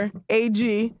Holder,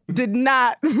 AG, did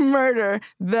not murder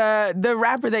the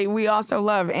rapper that we also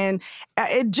love. And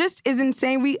it just is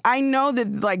insane. I know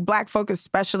that, like, Black folk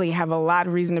especially have a lot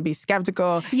of reason to be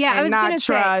skeptical and not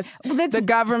trust the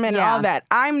government and all that.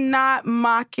 I'm not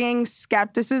mocking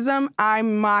skepticism.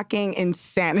 I'm mocking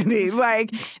insanity.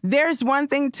 Like, there's one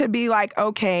thing to be like,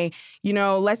 okay, you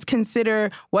know, let's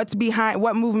consider what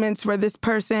movements was this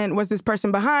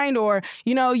person behind? Or,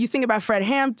 you know, you think about Fred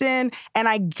Hampton,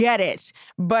 and I get it,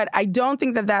 but I don't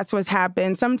think that that's what's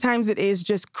happened. Sometimes it is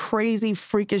just crazy,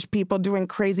 freakish people doing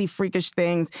crazy, freakish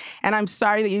things. And I'm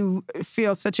sorry that you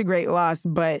feel such a great loss,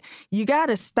 but you got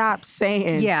to stop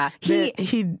saying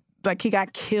he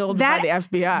got killed by the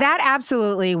FBI. That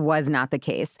absolutely was not the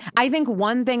case. I think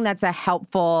one thing that's a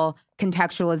helpful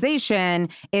contextualization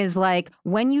is, like,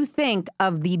 when you think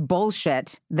of the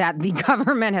bullshit that the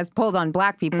government has pulled on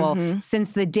Black people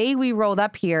since the day we rolled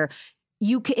up here,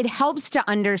 it helps to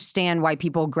understand why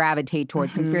people gravitate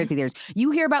towards conspiracy theories. You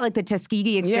hear about, like, the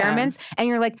Tuskegee experiments, and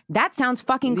you're like, that sounds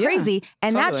fucking crazy.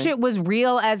 And that shit was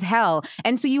real as hell.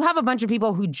 And so you have a bunch of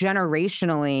people who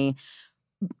generationally,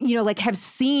 you know, like, have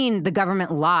seen the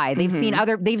government lie.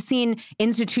 They've seen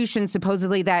institutions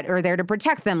supposedly that are there to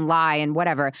protect them lie and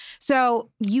whatever.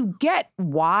 So you get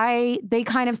why they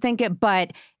kind of think it,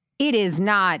 but it is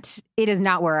not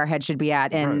where our head should be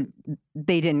at. And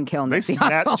they didn't kill Nipsey Hussle.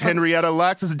 They snatched Henrietta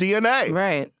Lacks's DNA.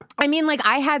 Right. I mean, like,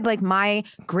 I had, like, my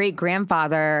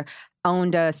great-grandfather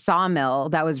owned a sawmill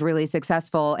that was really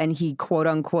successful, and he, quote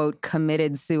unquote,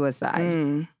 committed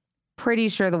suicide. Pretty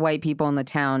sure the white people in the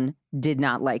town did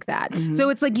not like that. So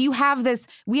it's like we have this,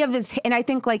 and I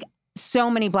think, like, so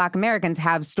many Black Americans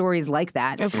have stories like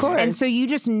that. Of course. And so you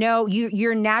just know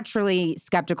you're naturally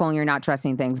skeptical and you're not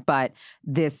trusting things, but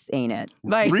this ain't it.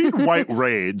 Like, read White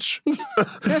Rage.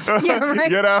 Right.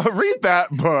 You know, read that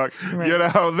book. Right. You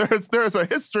know, there's a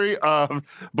history of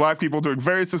Black people doing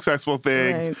very successul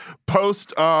things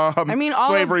post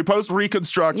slavery, post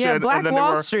Reconstruction. Yeah, Black and then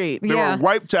Wall Street. They were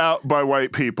wiped out by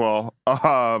white people. But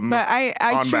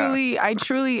I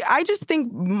just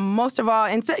think most of all,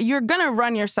 and you're gonna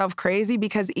run yourself crazy,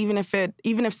 because even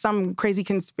if some crazy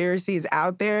conspiracy is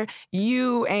out there,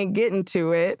 you ain't getting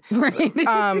to it. Right.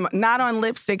 Not on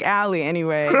Lipstick Alley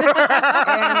anyway.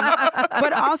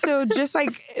 But also, just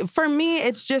like, for me,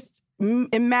 it's just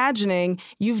imagining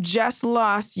you've just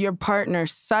lost your partner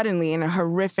suddenly in a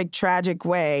horrific, tragic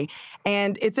way.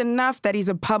 And it's enough that he's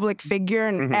a public figure,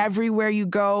 and everywhere you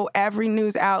go, every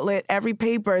news outlet, every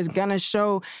paper is gonna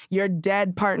show your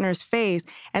dead partner's face.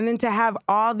 And then to have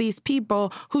all these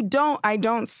people who I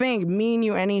don't think mean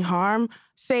you any harm,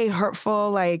 say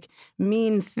hurtful, like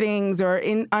mean things or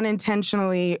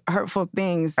unintentionally hurtful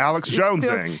things. Alex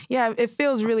Jonesing. Yeah, it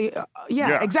feels really,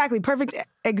 exactly. Perfect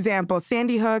example.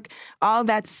 Sandy Hook, all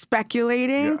that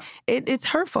speculating, it's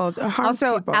hurtful. It harms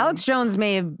people. Alex Jones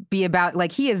may be about,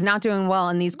 like, he is not doing well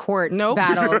in these court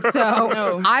battles.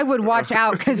 So I would watch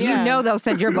out because you know they'll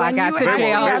send your black ass to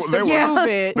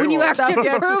jail. When you actually have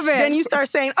to prove it. Then you start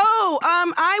saying,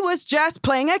 I was just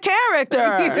playing a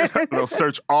character. They'll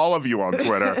search all of you on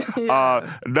Twitter.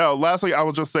 No, lastly, I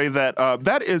will just say that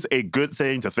that is a good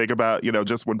thing to think about,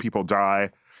 just when people die.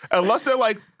 Unless they're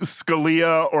like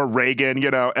Scalia or Reagan,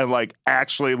 and like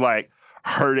actually like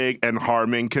hurting and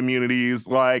harming communities,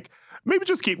 like maybe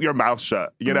just keep your mouth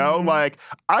shut, Like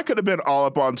I could have been all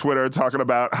up on Twitter talking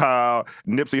about how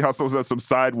Nipsey Hussle said some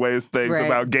sideways things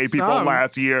about gay people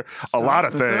last year. A lot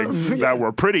of things that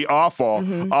were pretty awful.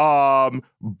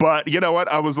 But you know what?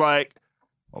 I was like,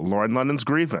 Lauren London's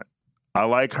grieving. I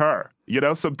like her.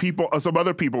 Some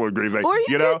other people are grieving.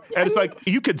 And it's like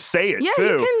you could say it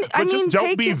too, but just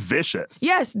don't be vicious.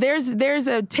 Yes, there's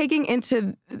a taking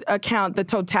into account the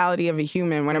totality of a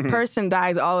human. When a person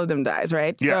dies, all of them dies,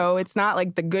 right? Yes. So it's not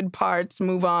like the good parts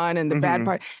move on and the bad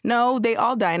part. No, they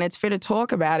all die, and it's fair to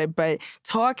talk about it. But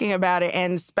talking about it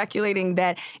and speculating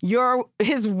that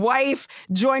his wife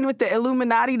joined with the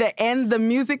Illuminati to end the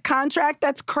music contract,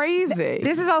 that's crazy.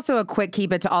 This is also a quick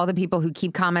keep it to all the people who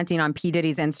keep commenting on P.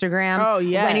 Diddy's Instagram. Oh,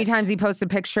 yeah. Anytime he posts a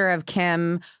picture of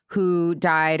Kim, who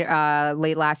died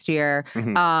late last year,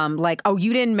 like, oh,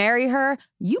 you didn't marry her?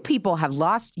 You people have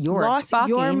lost your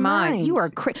fucking mind. You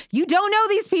are you don't know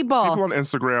these people. People on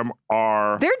Instagram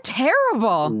they're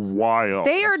terrible. Wild.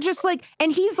 They are just like,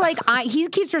 and he's like, he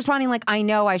keeps responding like, I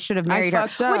know I should have married her.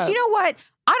 Which, you know what?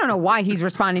 I don't know why he's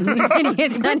responding to these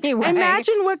idiots anyway.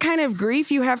 Imagine what kind of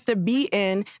grief you have to be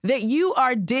in that you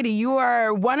are Diddy. You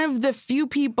are one of the few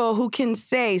people who can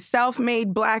say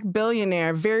self-made black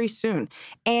billionaire very soon.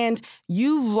 And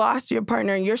you've lost your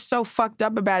partner and you're so fucked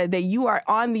up about it that you are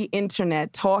on the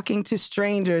internet talking to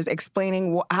strangers,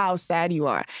 explaining how sad you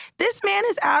are. This man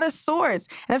is out of sorts.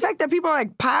 And the fact that people are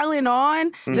like piling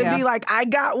on to be like, I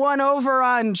got one over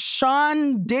on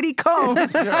Sean Diddy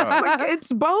Combs.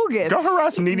 It's bogus. Go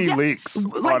harass Nene Leakes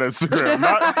on Instagram.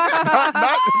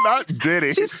 Not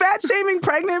Diddy. She's fat shaming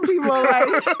pregnant people. Like,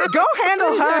 go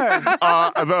handle her.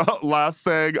 The last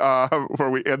thing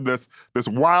before we end this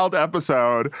wild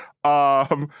episode, I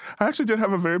actually did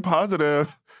have a very positive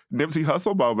Nipsey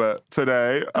Hussle moment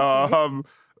today.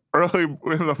 Early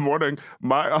in the morning,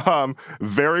 my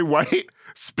very white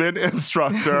spin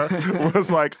instructor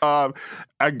was like,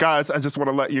 guys, I just want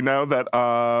to let you know that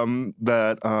a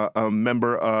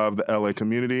member of the LA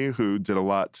community who did a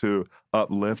lot to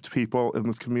uplift people in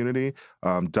this community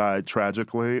died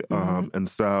tragically. And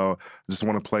so I just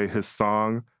want to play his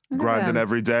song, Grinding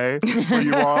Every Day, for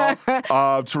you all,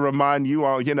 to remind you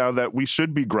all, that we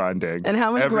should be grinding. And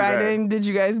how much grinding did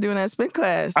you guys do in that spin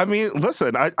class? I mean,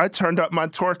 listen, I turned up my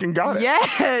torque and got it.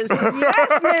 Yes,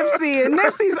 Nipsey. In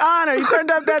Nipsey's honor, you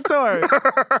turned up that torque.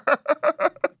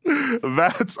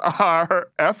 That's our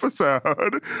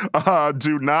episode.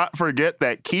 Do not forget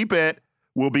that Keep It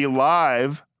will be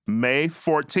live May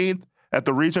 14th at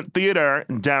the Regent Theater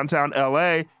in downtown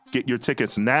LA. Get your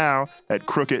tickets now at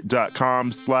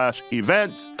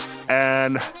crooked.com/events.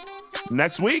 And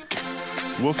next week,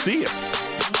 we'll see you.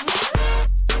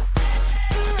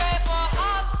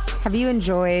 Have you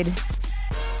enjoyed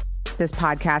this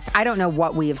podcast? I don't know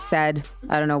what we have said.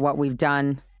 I don't know what we've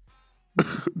done.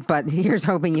 But here's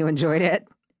hoping you enjoyed it.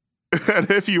 And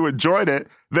if you enjoyed it,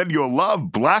 then you'll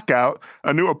love Blackout,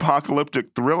 a new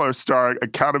apocalyptic thriller starring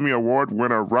Academy Award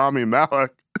winner Rami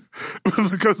Malek.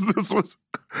 Because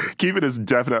Keep It is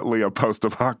definitely a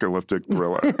post-apocalyptic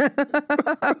thriller.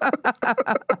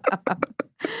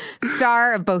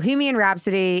 Star of Bohemian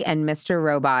Rhapsody and Mr.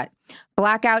 Robot.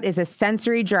 Blackout is a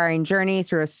sensory-jarring journey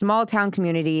through a small-town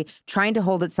community trying to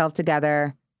hold itself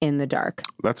together in the dark.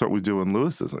 That's what we do when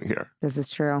Lewis isn't here. This is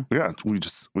true. Yeah, we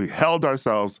held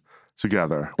ourselves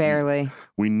together. Barely.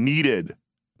 We needed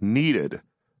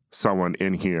someone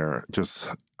in here, just,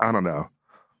 I don't know,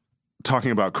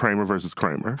 talking about Kramer versus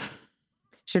Kramer.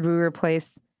 Should we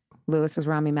replace Lewis with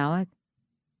Rami Malek?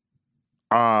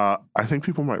 I think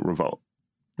people might revolt.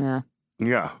 Yeah.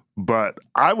 Yeah, but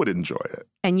I would enjoy it.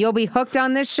 And you'll be hooked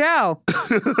on this show.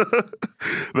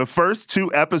 The first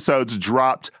 2 episodes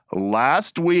dropped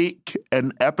last week,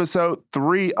 and episode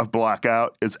 3 of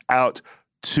Blackout is out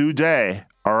today.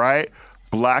 All right?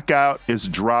 Blackout is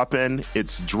dropping.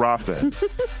 It's dropping.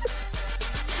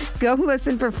 Go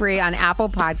listen for free on Apple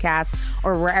Podcasts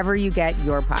or wherever you get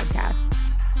your podcasts.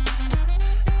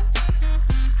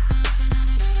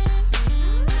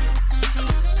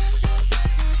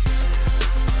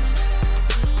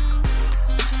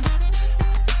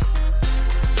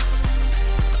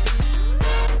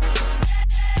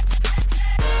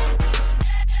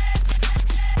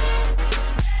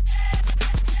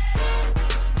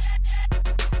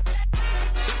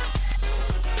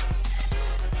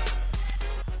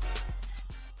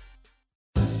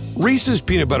 Reese's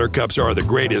peanut butter cups are the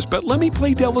greatest, but let me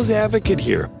play devil's advocate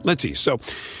here. Let's see. So,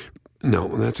 no,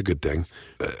 that's a good thing.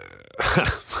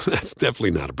 That's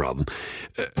definitely not a problem.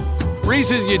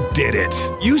 Reese's, you did it.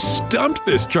 You stumped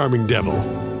this charming devil.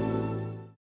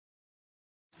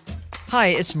 Hi,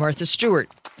 it's Martha Stewart.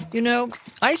 You know,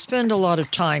 I spend a lot of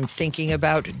time thinking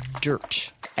about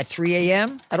dirt. At 3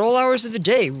 a.m., at all hours of the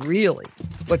day, really.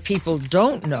 What people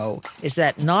don't know is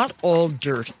that not all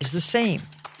dirt is the same.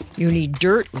 You need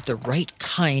dirt with the right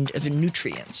kind of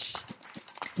nutrients.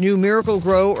 New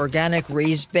Miracle-Gro organic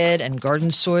raised bed and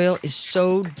garden soil is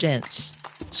so dense,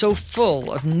 so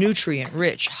full of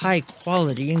nutrient-rich,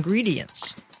 high-quality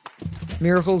ingredients.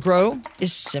 Miracle-Gro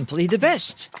is simply the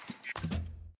best.